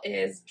 Kyle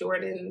is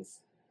Jordan's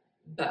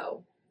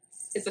beau.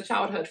 It's a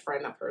childhood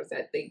friend of hers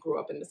that they grew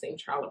up in the same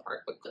trailer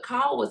park. But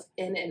Kyle was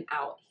in and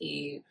out.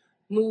 He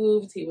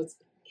moved. He was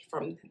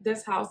from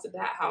this house to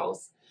that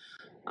house.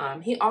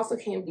 He also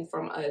came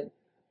from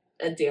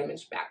a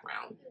damaged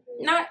background.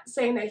 Not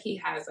saying that he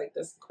has like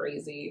this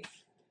crazy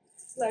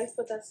life,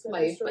 but that's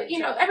life. But, you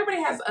know,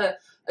 everybody has a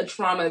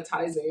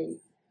traumatizing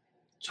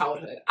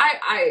childhood.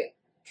 I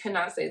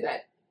cannot say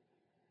that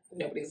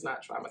nobody's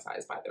not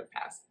traumatized by their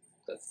past.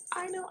 Because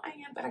I know I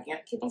am, but I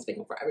can't keep on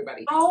speaking for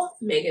everybody. How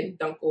Megan,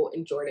 Dunkel,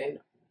 and Jordan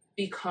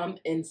become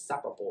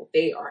inseparable.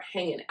 They are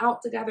hanging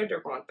out together.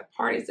 They're going to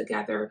parties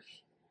together.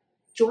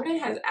 Jordan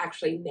has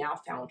actually now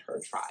found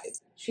her tribe.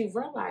 She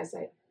realized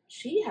that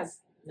she has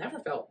never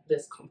felt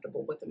this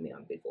comfortable with a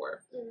man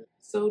before. Mm.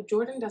 So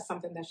Jordan does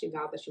something that she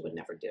vowed that she would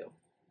never do.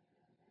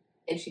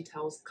 And she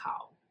tells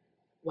Kyle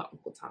what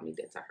Uncle Tommy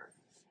did to her.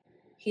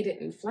 He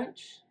didn't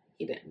flinch.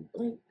 He didn't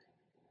blink.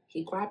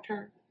 He grabbed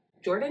her.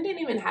 Jordan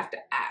didn't even have to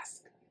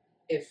ask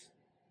if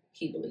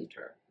he believed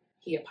her.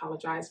 He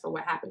apologized for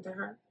what happened to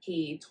her.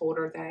 He told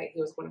her that he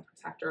was going to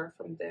protect her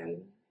from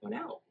then on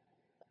out.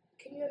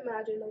 Can you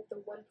imagine, like,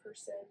 the one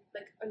person,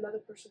 like, another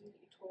person that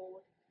you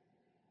told,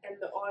 and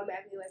they're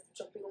automatically, like,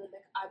 jumping on, like,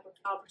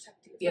 I'll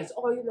protect you. Yeah. That's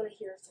all you want to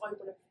hear. That's all you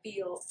want to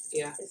feel.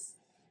 Yeah.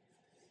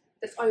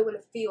 That's all you want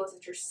to feel is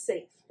that you're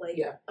safe. Like,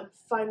 yeah.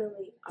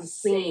 I'm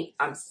seen.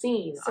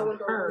 Someone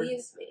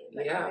believes me.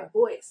 Like, my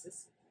voice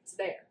is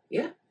there.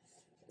 Yeah.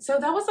 So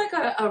that was like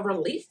a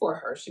relief for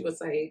her. She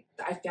was like,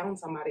 I found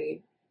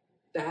somebody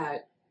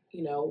that,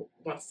 you know,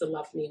 wants to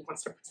love me,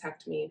 wants to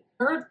protect me.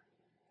 Her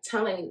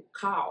telling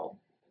Kyle,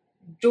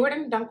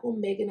 Jordan, Dunkel,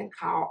 Megan, and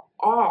Kyle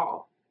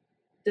all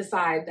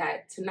decide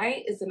that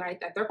tonight is the night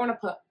that they're going to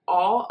put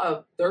all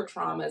of their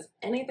traumas,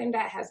 anything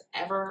that has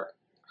ever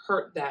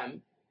hurt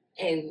them,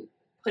 and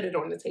put it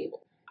on the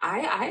table.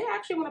 I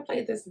actually want to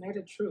play this Night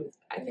of Truth.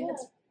 I think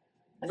it's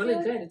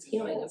really good. It's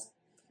healing.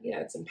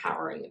 It's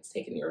empowering. It's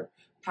taking your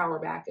power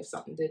back if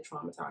something did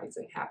traumatize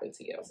and happen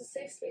to you. It's a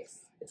safe space.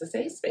 It's a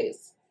safe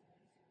space.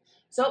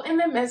 So in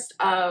the midst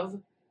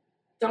of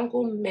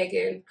Dunkel,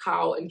 Megan,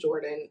 Kyle, and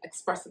Jordan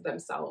expressing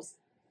themselves,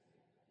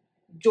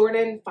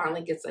 Jordan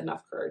finally gets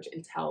enough courage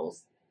and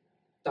tells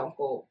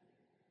Dunkel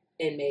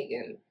and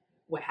Megan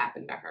what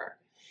happened to her.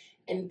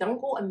 And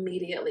Dunkel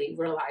immediately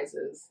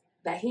realizes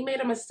that he made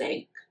a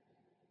mistake,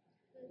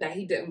 that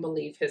he didn't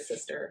believe his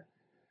sister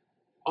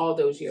all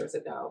those years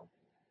ago.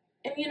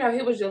 And, you know,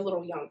 he was just a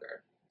little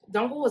younger.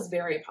 Dunkel was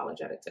very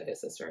apologetic to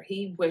his sister.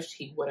 He wished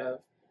he would have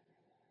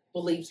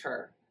believed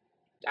her.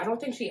 I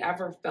don't think she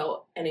ever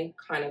felt any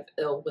kind of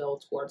ill will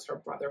towards her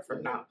brother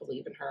for not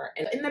believing her.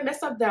 And in the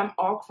midst of them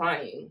all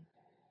crying,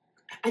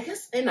 I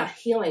guess in a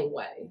healing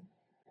way,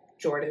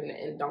 Jordan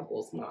and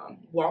Dunkel's mom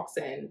walks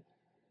in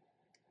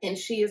and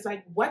she is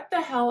like, what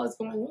the hell is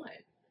going on?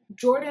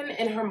 Jordan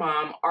and her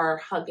mom are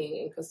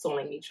hugging and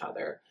consoling each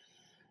other.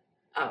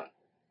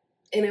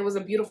 And it was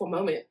a beautiful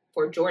moment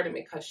for Jordan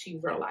because she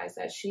realized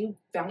that she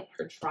found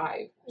her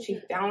tribe. Mm-hmm. She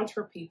found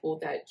her people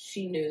that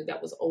she knew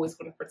that was always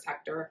going to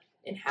protect her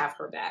and have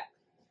her back.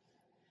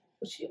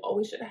 But she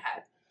always should have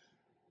had.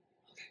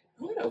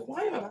 I don't know,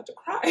 why am I about to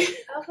cry?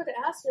 I was about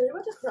to ask you, are you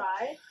about to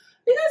cry?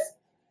 Because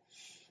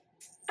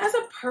as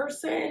a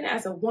person,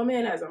 as a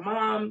woman, as a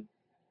mom,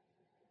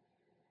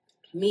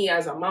 me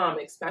as a mom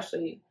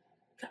especially,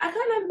 I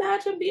can't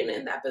imagine being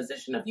in that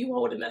position of you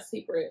holding that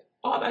secret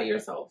all by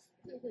yourself.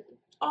 Mm-hmm.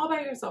 All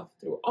by yourself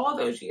through all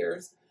those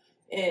years.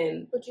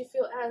 And would you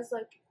feel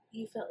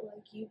you felt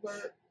like you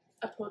weren't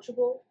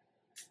approachable?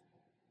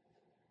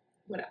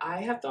 Would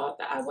I have thought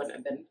that I wouldn't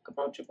have been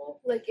approachable?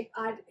 Like, if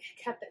I'd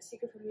kept that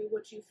secret from you,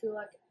 would you feel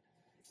like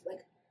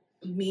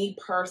me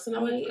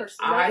personally,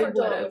 I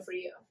would have for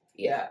you.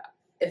 Yeah.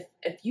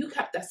 If you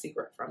kept that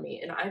secret from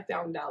me and I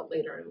found out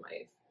later in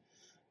life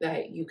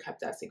that you kept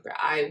that secret,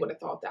 I would have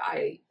thought that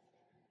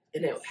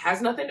and it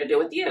has nothing to do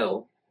with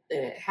you,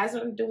 and it has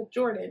nothing to do with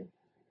Jordan.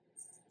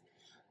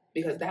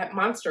 Because that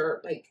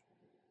monster,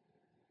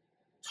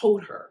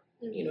 told her,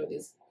 mm-hmm. you know,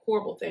 these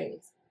horrible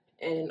things.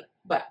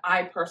 But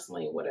I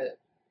personally would have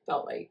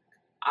felt like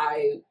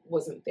I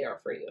wasn't there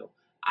for you.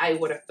 I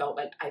would have felt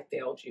like I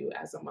failed you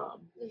as a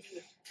mom. Mm-hmm.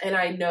 And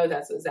I know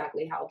that's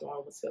exactly how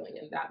Dawn was feeling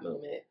in that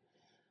moment.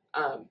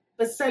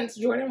 But since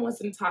Jordan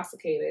was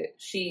intoxicated,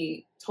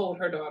 she told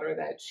her daughter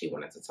that she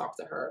wanted to talk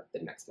to her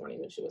the next morning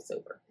when she was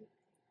sober,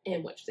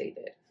 in which they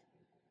did.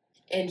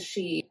 And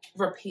she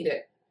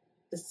repeated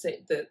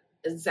the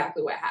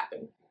exactly what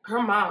happened.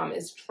 Her mom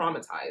is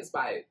traumatized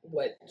by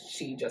what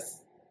she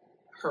just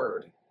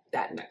heard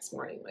that next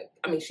morning.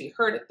 She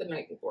heard it the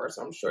night before,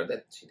 so I'm sure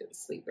that she didn't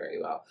sleep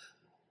very well.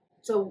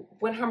 So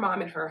when her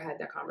mom and her had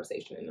that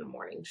conversation in the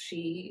morning,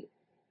 she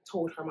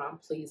told her mom,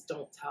 please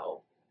don't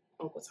tell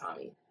Uncle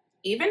Tommy.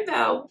 Even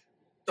though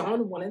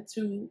Dawn wanted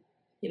to,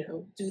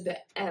 do the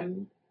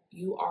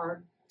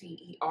MURDER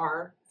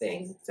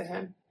thing to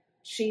him,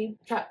 she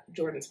kept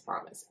Jordan's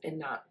promise and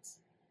not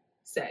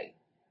say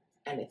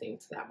anything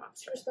to that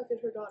monster. She respected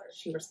her daughter.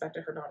 She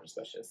respected her daughter's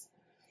wishes.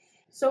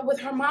 So with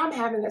her mom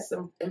having this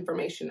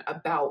information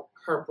about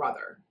her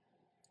brother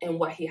and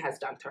what he has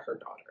done to her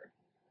daughter,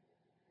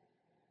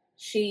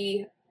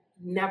 she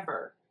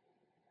never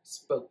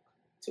spoke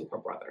to her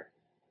brother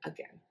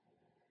again.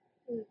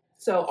 Mm.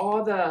 So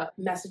all the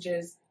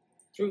messages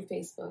through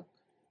Facebook,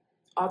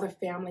 all the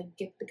family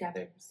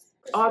get-togethers,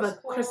 all the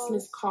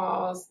Christmas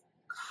calls,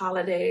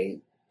 holiday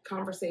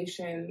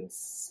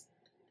conversations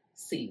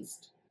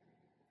ceased.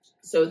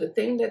 So the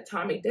thing that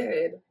Tommy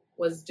did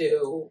was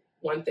do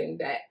one thing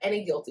that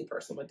any guilty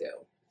person would do.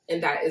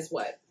 And that is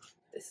what?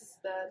 This is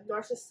the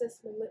narcissist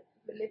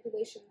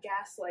manipulation,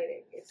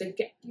 gaslighting.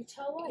 You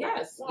tell lies.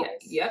 Yes. Lies.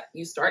 Yep.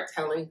 You start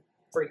telling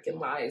freaking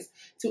lies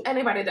to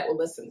anybody that will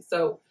listen.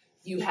 So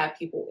you have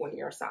people on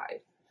your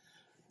side.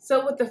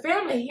 So with the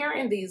family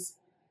hearing these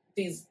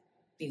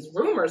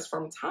rumors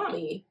from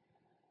Tommy,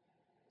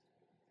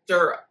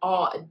 they're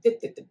all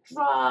addicted to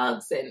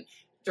drugs and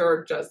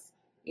they're just,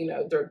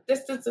 they're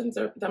distancing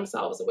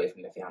themselves away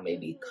from the family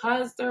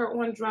because they're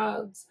on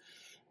drugs.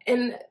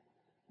 And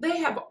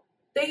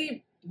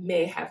they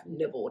may have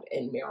nibbled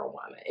in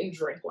marijuana and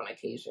drink on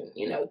occasion.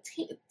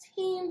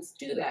 Teens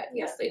do that.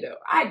 Yeah. Yes, they do.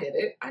 I did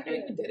it. I know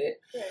you did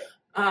it.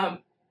 Right.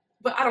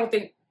 But I don't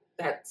think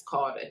that's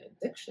called an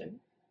addiction.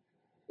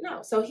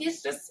 No. So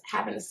he's just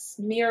having a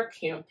smear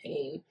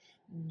campaign,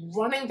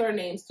 running their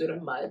names through the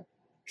mud,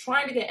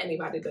 trying to get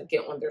anybody to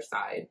get on their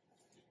side.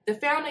 The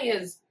family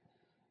is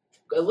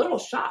a little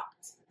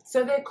shocked.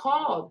 So they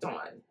call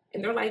Dawn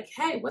and they're like,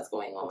 hey, what's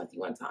going on with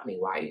you and Tommy?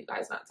 Why are you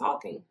guys not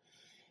talking?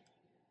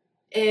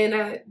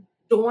 And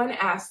Dawn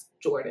asked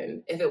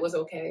Jordan if it was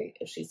okay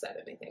if she said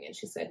anything, and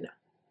she said no.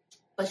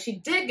 But she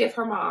did give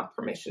her mom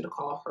permission to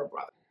call her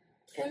brother.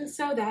 And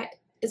so that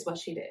is what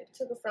she did.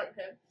 To confront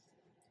him.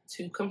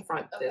 To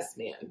confront this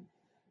man.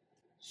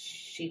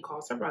 She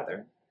calls her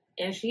brother,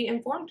 and she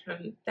informed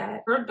him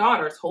that her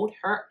daughter told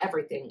her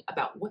everything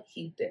about what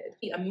he did.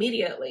 He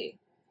immediately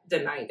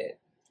denied it.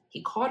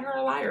 He called her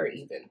a liar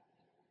even.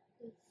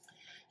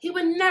 He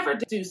would never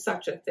do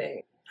such a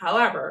thing.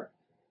 However,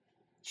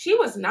 she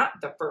was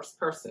not the first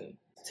person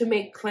to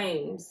make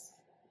claims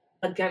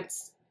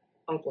against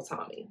Uncle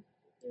Tommy.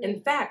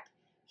 In fact,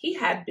 he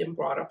had been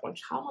brought up on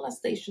child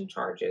molestation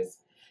charges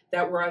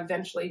that were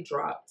eventually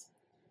dropped.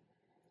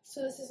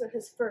 So this isn't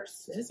his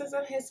first. This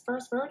isn't his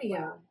first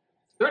rodeo.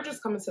 They're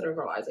just coming to the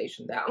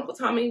realization that Uncle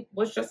Tommy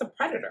was just a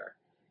predator.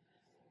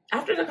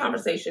 After the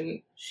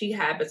conversation she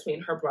had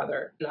between her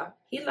brother,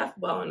 he left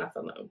well enough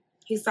alone.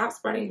 He stopped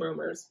spreading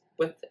rumors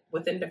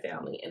within the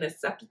family and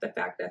accepted the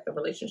fact that the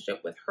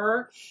relationship with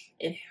her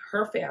and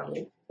her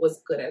family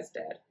was good as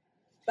dead.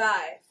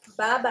 Bye.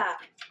 Bye-bye.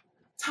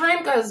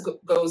 Time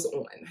goes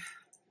on.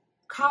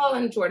 Kyle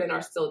and Jordan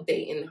are still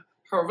dating.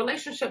 Her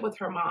relationship with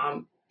her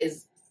mom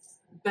is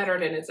better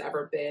than it's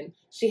ever been.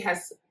 She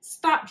has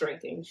stopped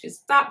drinking. She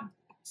stopped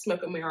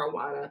smoking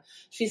marijuana.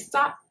 She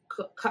stopped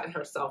cutting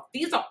herself.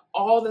 These are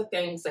all the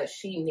things that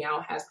she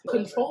now has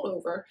control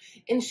over,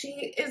 and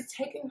she is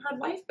taking her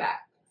life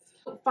back.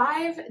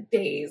 5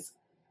 days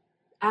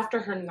after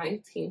her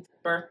 19th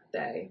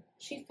birthday,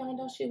 she found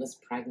out she was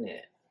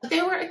pregnant.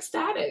 They were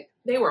ecstatic.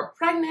 They were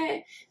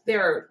pregnant.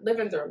 They're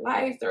living their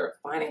life. They're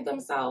finding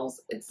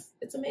themselves. It's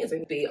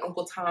amazing.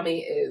 Uncle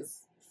Tommy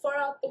is far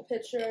out the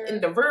picture. In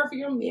the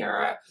rearview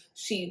mirror.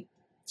 She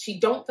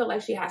don't feel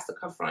like she has to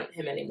confront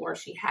him anymore.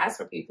 She has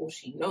her people.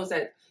 She knows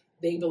that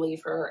they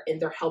believe her and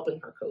they're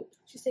helping her cope.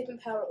 She's taking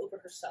power over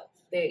herself.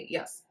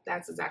 Yes,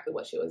 that's exactly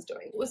what she was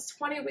doing. It was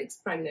 20 weeks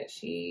pregnant.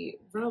 She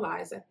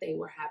realized that they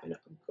were having a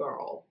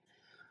girl.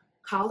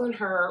 Kyle and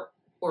her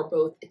were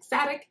both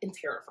ecstatic and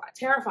terrified.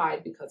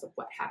 Terrified because of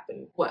what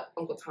happened, what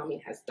Uncle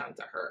Tommy has done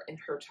to her in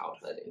her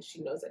childhood. And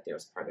she knows that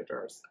there's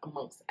predators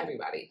amongst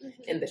everybody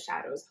in the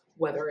shadows,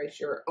 whether it's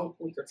your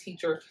uncle, your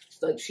teacher.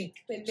 Like she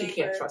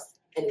can't trust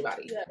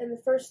anybody. Yeah. And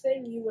the first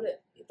thing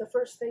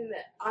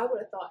that I would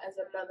have thought as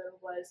a mother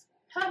was,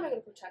 how am I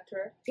going to protect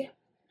her? Yeah.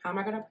 How am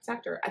I going to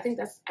protect her? I think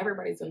that's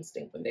everybody's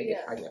instinct when they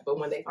get pregnant. But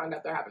when they find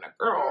out they're having a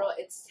girl,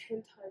 it's 10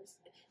 times.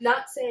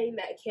 Not saying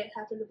that it can't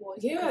happen to boys.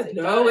 Yeah,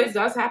 it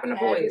does happen to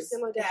boys.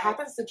 It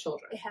happens to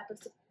children. It happens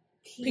to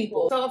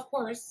people. So, of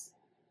course,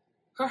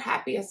 her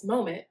happiest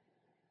moment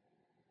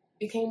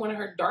became one of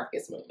her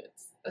darkest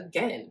moments.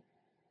 Again,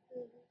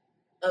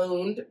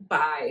 owned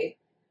by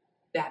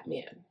that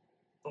man,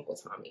 Uncle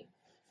Tommy.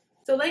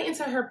 So late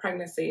into her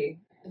pregnancy,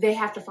 they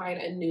have to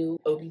find a new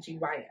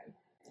OBGYN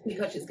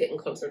because she's getting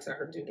closer to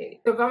her due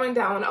date. They're going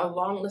down a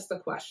long list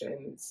of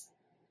questions,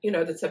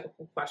 the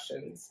typical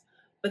questions.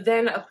 But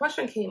then a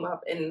question came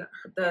up and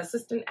the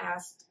assistant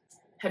asked,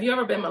 have you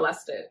ever been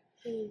molested?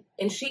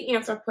 And she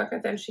answered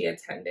quicker than she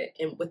intended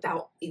and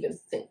without even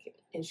thinking.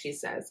 And she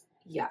says,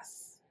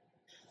 yes.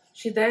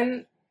 She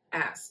then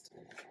asked,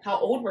 how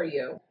old were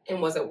you?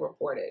 And was it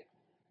reported?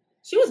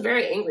 She was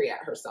very angry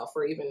at herself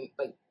for even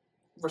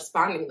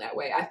responding that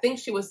way. I think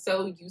she was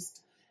so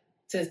used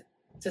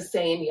to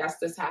saying, yes,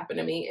 this happened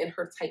to me in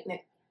her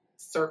tight-knit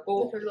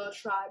circle. With her little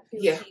tribe.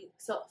 She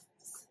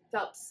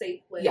felt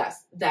safe with.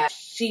 Yes, that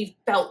she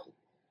felt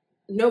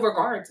no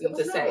regards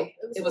to say.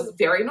 It was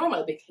very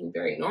normal. It became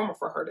very normal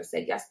for her to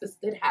say, yes, this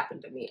did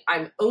happen to me.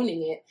 I'm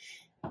owning it.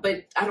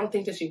 But I don't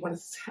think that she wanted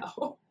to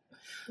tell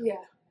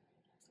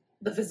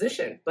the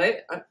physician.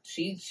 But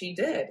she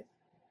did.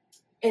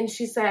 And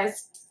she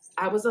says,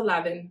 I was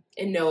 11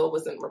 and no, it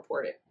wasn't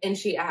reported. And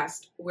she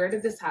asked, where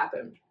did this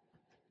happen?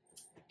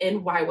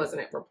 And why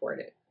wasn't it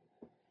reported?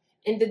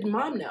 And did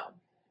mom know?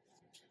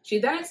 She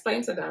then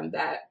explained to them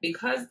that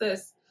because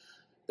this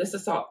This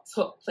assault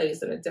took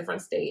place in a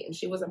different state, and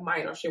she was a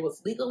minor. She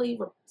was legally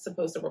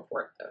supposed to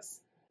report this.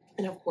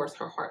 And of course,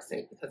 her heart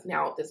sank because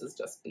now this is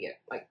just being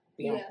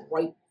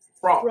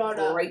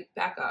right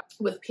back up.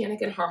 With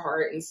panic in her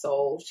heart and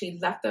soul, she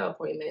left the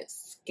appointment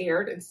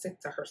scared and sick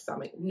to her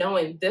stomach,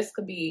 knowing this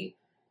could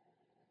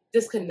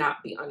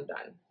not be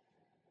undone.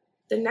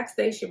 The next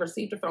day, she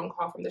received a phone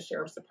call from the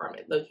sheriff's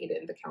department located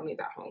in the county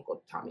that her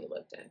Uncle Tommy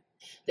lived in.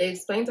 They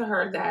explained to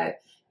her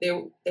that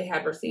they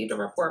had received a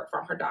report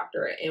from her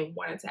doctor and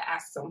wanted to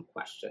ask some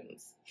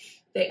questions.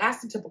 They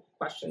asked the typical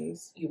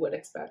questions you would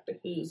expect: the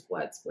who's,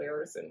 what's,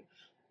 where's, and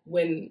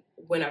when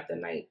of the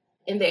night.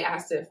 And they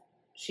asked if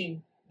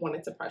she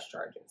wanted to press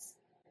charges.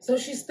 So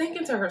she's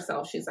thinking to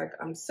herself, she's like,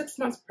 I'm 6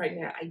 months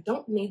pregnant. I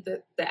don't need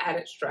the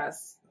added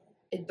stress.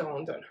 It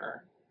dawned on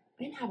her,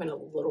 I'm having a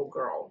little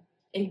girl.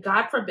 And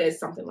God forbid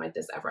something like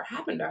this ever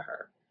happened to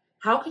her.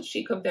 How could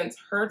she convince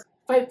her to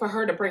fight for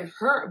her to bring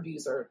her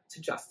abuser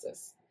to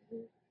justice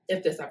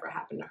if this ever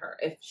happened to her,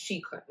 if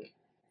she couldn't?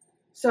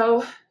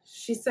 So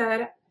she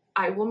said,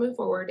 I will move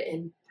forward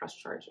and press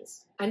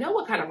charges. I know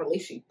what kind of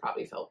relief she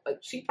probably felt. Like,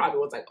 she probably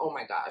was like, oh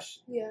my gosh.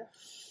 Yeah.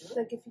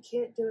 Like, if you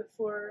can't do it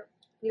for,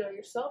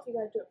 yourself, you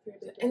gotta do it for your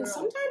baby girl. And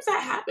sometimes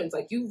that happens.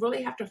 Like, you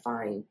really have to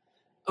find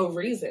a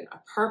reason, a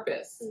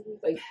purpose.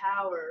 Like,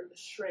 power, the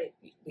strength.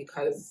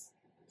 Because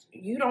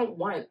you don't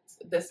want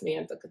this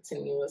man to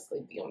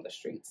continuously be on the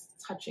streets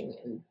touching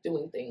and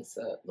doing things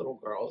to little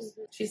girls.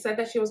 She said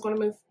that she was going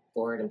to move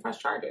forward and press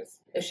charges.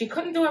 If she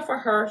couldn't do it for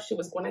her, she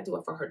was going to do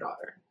it for her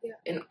daughter. Yeah.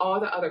 And all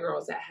the other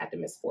girls that had the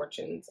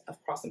misfortunes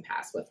of crossing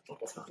paths with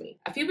Uncle Tommy.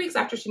 A few weeks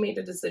after she made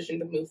the decision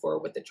to move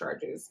forward with the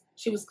charges,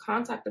 she was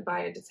contacted by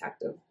a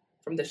detective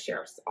from the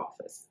sheriff's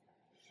office.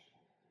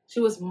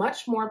 She was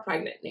much more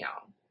pregnant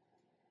now.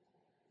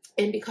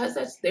 And because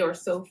they were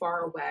so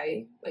far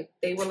away, like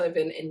they were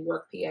living in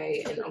York,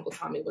 PA, and Uncle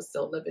Tommy was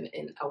still living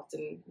in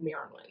Elton,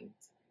 Maryland,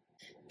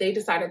 they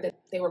decided that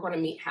they were going to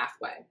meet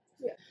halfway.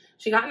 Yeah.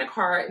 She got in a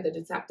car, and the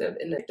detective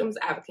and the victim's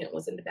advocate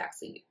was in the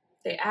backseat.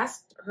 They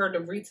asked her to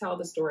retell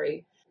the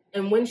story,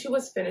 and when she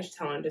was finished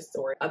telling the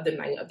story of the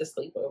night of the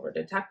sleepover,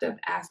 the detective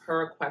asked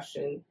her a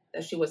question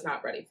that she was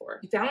not ready for.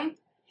 You found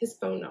his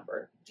phone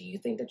number. Do you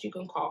think that you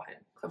can call him,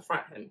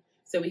 confront him,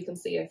 so we can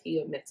see if he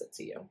admits it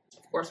to you?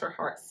 Of course, her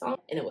heart sunk,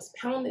 and it was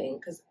pounding,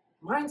 because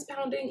mine's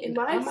pounding, and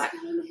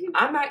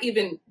I'm not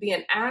even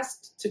being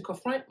asked to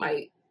confront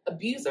my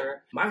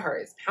abuser. My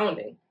heart is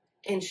pounding.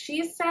 And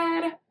she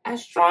said,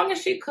 as strong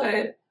as she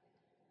could,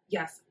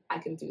 yes, I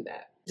can do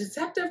that.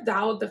 Detective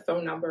dialed the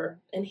phone number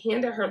and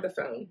handed her the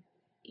phone.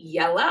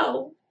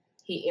 Yellow,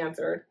 he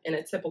answered in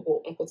a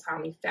typical Uncle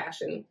Tommy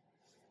fashion.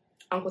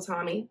 Uncle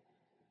Tommy?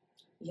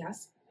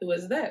 Yes, who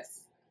is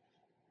this?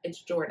 It's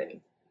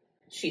Jordan,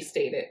 she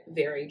stated,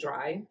 very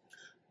dry.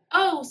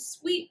 Oh,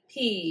 sweet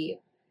pea,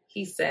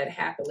 he said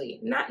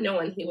happily, not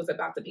knowing he was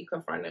about to be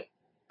confronted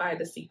by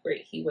the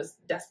secret he was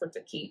desperate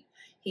to keep.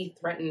 He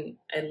threatened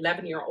an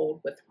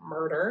 11-year-old with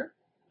murder.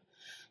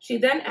 She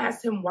then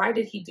asked him, why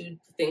did he do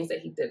the things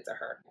that he did to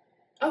her?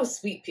 Oh,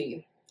 sweet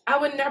pea, I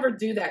would never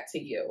do that to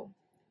you.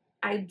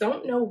 I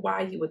don't know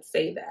why you would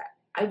say that.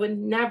 I would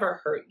never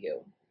hurt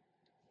you.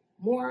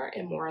 More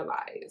and more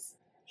lies.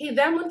 He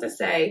then went to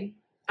say,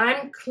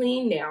 I'm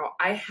clean now.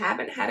 I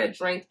haven't had a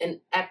drink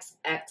in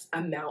XX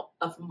amount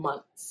of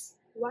months.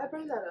 Why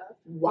bring that up?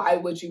 Why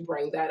would you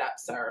bring that up,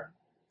 sir?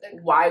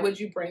 Why would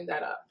you bring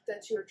that up?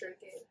 That you were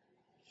drinking.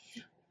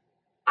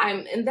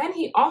 And then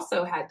he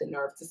also had the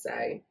nerve to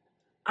say,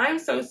 I'm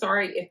so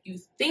sorry if you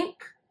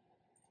think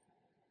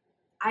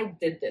I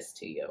did this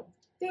to you.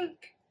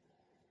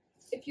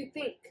 If you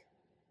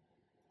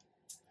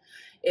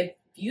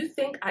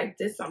think I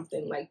did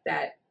something like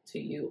that to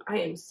you, I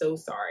am so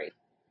sorry.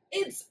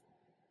 It's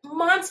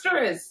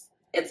monstrous.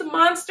 It's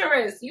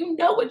monstrous. You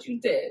know what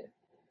you did.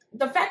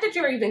 The fact that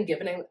you're even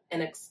given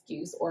an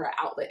excuse or an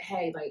outlet,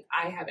 hey, like,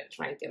 I haven't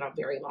drank in a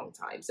very long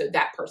time, so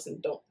that person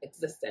don't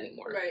exist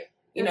anymore. Right.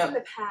 You know, in the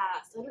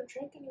past. I don't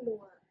drink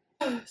anymore.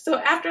 So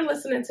after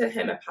listening to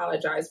him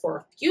apologize for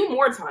a few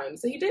more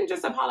times, so he didn't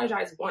just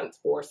apologize once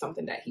for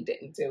something that he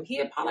didn't do. He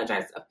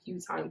apologized a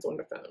few times on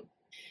the phone.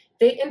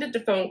 They ended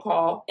the phone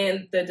call,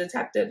 and the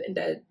detective and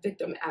the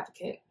victim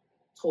advocate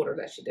told her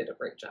that she did a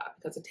great job,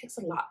 because it takes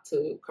a lot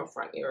to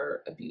confront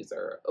your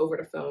abuser over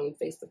the phone,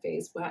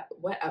 face-to-face,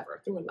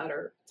 whatever, through a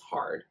letter. It's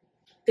hard.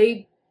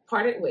 They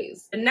parted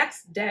ways. The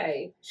next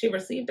day, she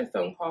received a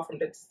phone call from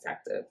the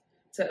detective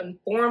to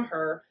inform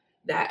her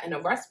that an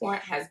arrest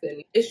warrant has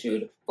been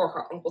issued for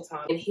her Uncle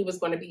Tom, and he was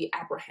going to be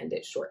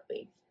apprehended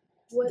shortly.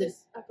 What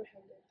is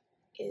apprehended?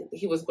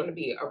 He was going to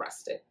be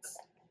arrested,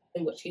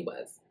 in which he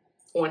was,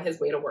 on his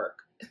way to work.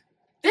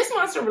 This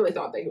monster really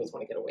thought that he was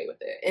going to get away with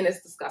it. And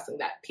it's disgusting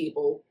that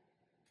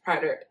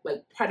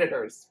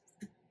predators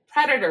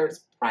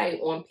prey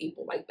on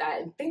people like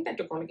that and think that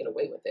they're going to get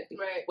away with it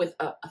with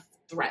a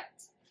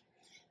threat.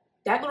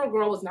 That little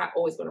girl was not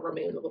always going to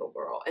remain a little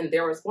girl. And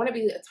there was going to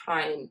be a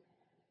time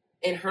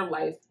in her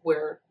life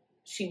where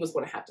she was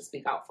going to have to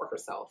speak out for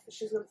herself.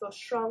 She's going to feel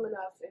strong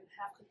enough and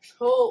have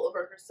control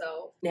over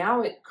herself.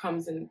 Now it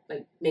comes and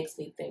makes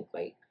me think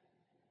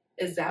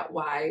Is that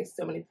why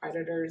so many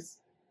predators,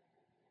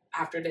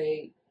 after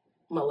they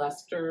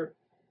molest their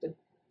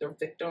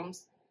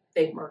victims,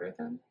 they murder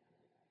them?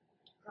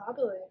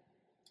 Probably.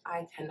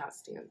 I cannot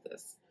stand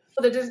this.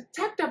 The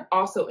detective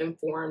also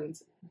informed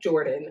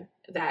Jordan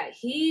that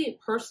he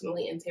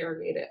personally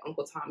interrogated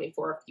Uncle Tommy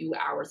for a few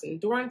hours, and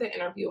during the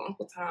interview,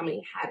 Uncle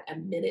Tommy had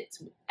admitted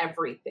to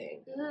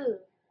everything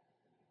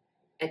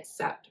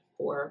except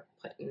for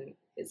putting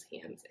his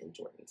hands in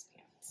Jordan's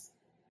pants.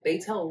 They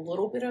tell a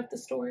little bit of the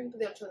story, but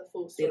they don't tell the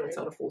full story. They don't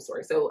tell the full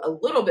story. So a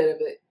little bit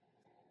of it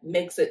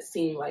makes it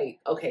seem like,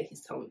 okay,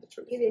 he's telling the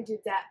truth. He didn't do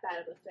that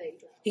bad of a thing,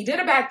 though. He did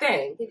a bad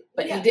thing,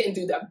 but he didn't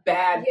do the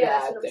bad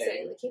that's what I'm thing.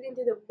 saying. Like, he didn't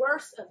do the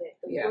worst of it,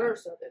 but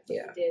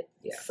he did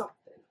something.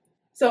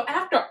 So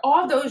after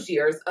all those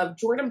years of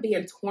Jordan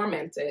being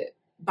tormented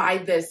by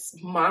this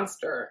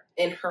monster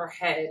in her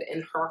head,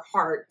 in her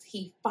heart,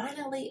 he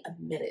finally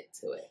admitted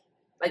to it.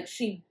 Like,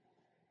 she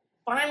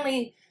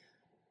finally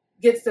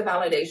gets the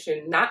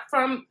validation, not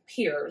from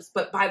peers,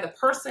 but by the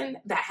person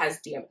that has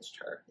damaged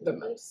her the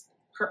most.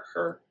 Hurt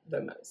her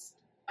the most.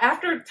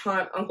 After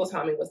Uncle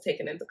Tommy was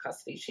taken into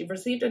custody, she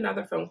received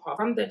another phone call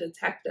from the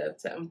detective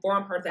to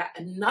inform her that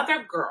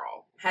another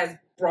girl has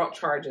brought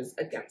charges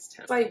against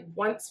him. It's like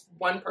once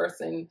one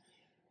person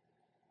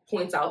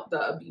points out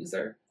the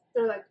abuser,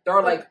 they're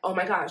like, oh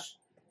my gosh,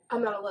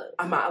 I'm not alone.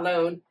 I'm not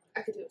alone.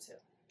 I could do it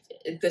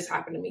too. This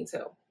happened to me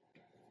too.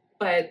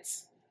 But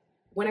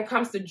when it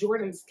comes to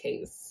Jordan's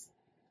case,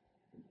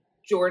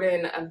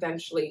 Jordan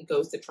eventually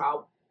goes to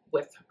trial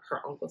with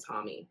her Uncle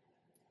Tommy.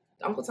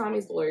 Uncle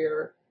Tommy's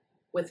lawyer,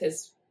 with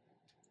his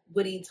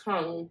witty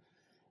tongue,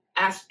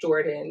 asked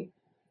Jordan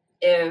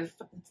if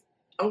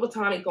Uncle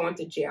Tommy going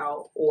to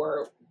jail,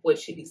 or would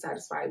she be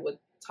satisfied with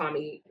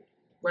Tommy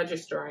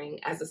registering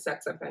as a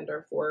sex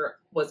offender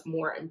was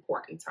more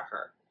important to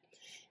her.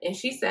 And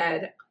she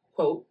said,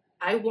 quote,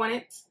 I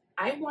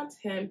want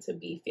him to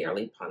be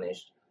fairly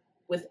punished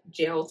with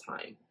jail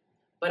time,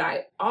 but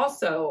I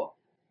also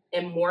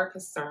am more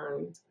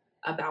concerned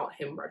about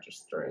him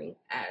registering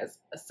as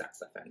a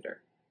sex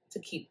offender to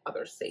keep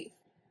others safe.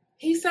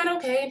 He said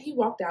okay, and he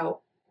walked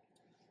out.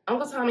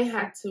 Uncle Tommy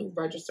had to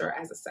register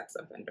as a sex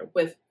offender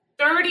with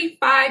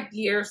 35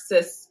 years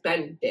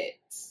suspended.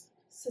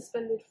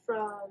 Suspended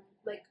from,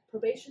 like,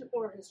 probation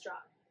or his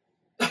job?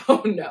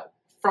 Oh, no.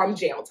 From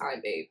jail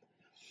time, babe.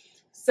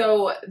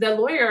 So the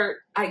lawyer,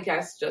 I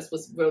guess, just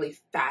was really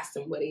fast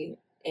and witty,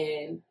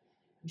 and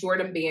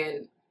Jordan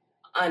being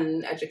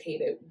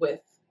uneducated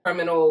with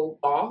criminal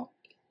law,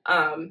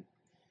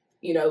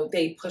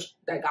 they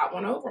got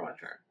one over on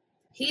her.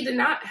 He did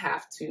not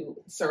have to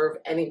serve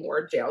any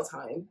more jail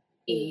time.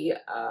 He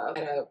had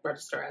to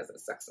register as a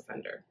sex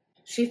offender.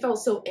 She felt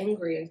so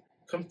angry and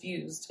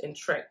confused and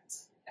tricked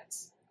that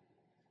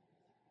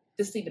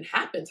this even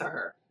happened to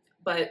her.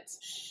 But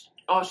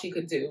all she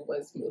could do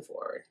was move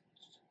forward.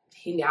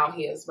 He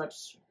is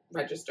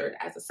registered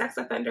as a sex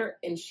offender,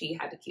 and she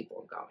had to keep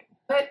on going.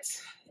 But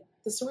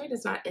the story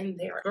does not end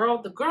there.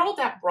 The girl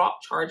that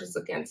brought charges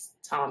against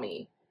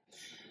Tommy.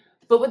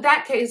 But with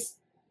that case,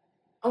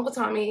 Uncle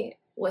Tommy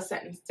was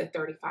sentenced to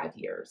 35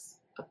 years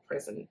of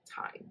prison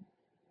time.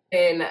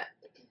 And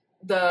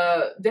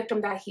the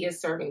victim that he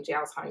is serving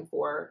jail time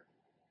for,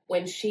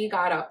 when she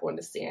got up on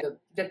the stand, the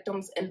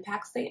victim's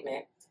impact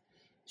statement,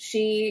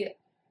 she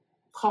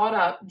called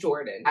up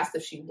Jordan, asked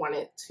if she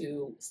wanted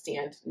to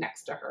stand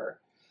next to her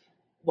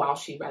while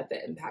she read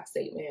the impact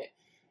statement.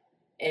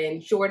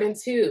 And Jordan,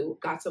 too,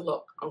 got to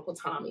look Uncle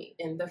Tommy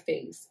in the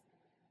face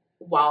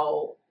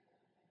while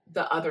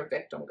the other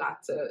victim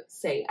got to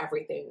say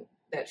everything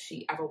that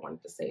she ever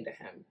wanted to say to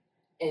him.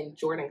 And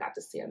Jordan got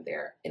to stand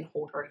there and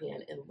hold her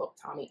hand and look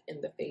Tommy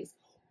in the face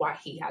while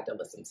he had to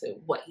listen to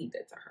what he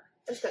did to her.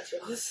 I just got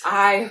chills.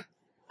 I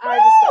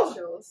just got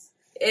chills.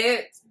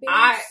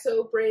 Being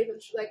so brave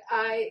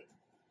and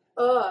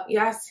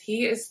Yes,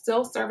 he is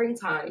still serving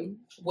time,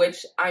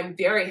 which I'm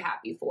very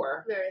happy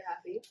for. Very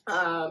happy.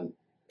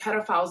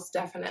 Pedophiles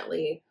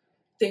definitely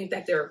think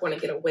that they're going to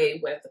get away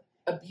with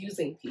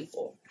abusing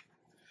people.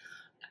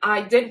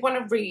 I did want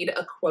to read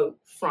a quote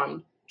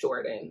from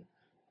Jordan.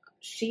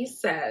 She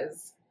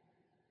says,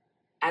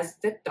 as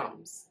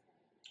victims,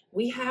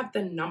 we have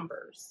the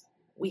numbers,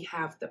 we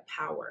have the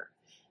power,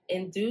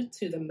 and due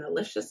to the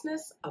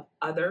maliciousness of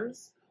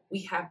others,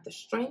 we have the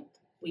strength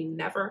we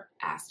never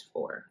asked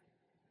for.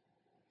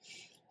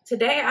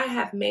 Today, I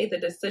have made the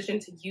decision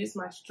to use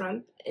my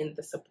strength and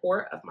the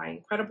support of my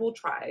incredible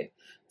tribe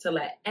to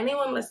let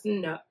anyone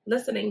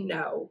listening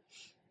know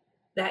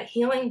that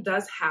healing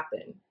does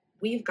happen.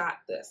 We've got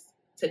this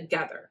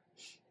together.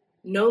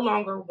 No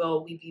longer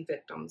will we be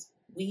victims.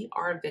 We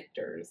are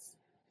victors.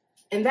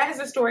 And that is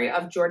the story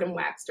of Jordan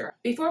Wagster.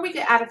 Before we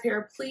get out of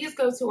here, please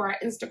go to our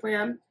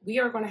Instagram. We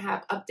are going to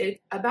have updates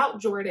about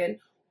Jordan,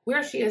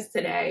 where she is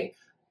today,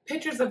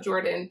 pictures of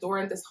Jordan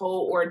during this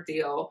whole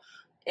ordeal,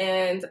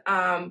 and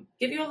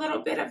give you a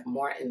little bit of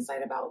more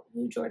insight about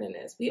who Jordan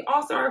is. We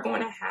also are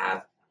going to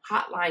have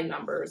hotline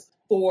numbers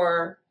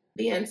for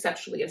being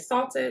sexually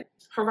assaulted,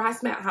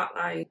 harassment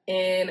hotline,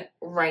 and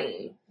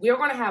RAIN. We are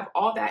going to have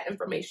all that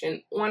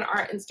information on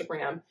our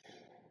Instagram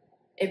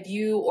if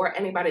you or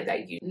anybody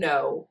that you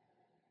know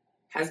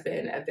has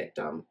been a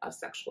victim of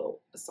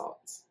sexual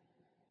assault.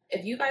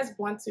 If you guys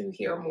want to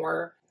hear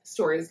more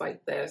stories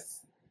like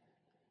this,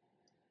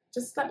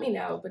 just let me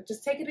know. But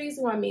just take it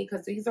easy on me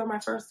because these are my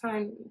first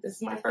time. This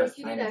is my first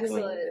time doing this.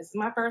 This is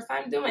my first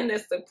time doing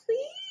this. So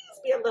please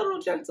be a little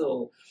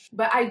gentle.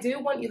 But I do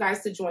want you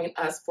guys to join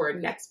us for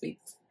next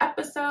week's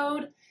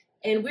episode.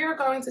 And we're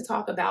going to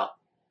talk about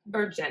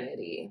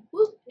virginity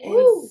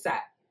and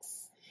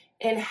sex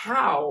and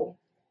how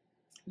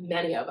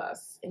many of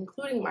us,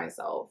 including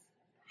myself,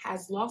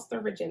 has lost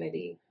their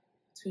virginity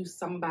to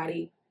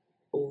somebody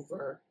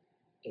over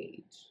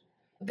age.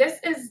 This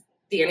is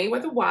Danny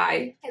with a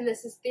Y. And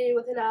this is Danny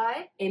with an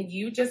I. And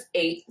you just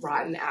ate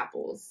rotten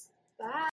apples. Bye.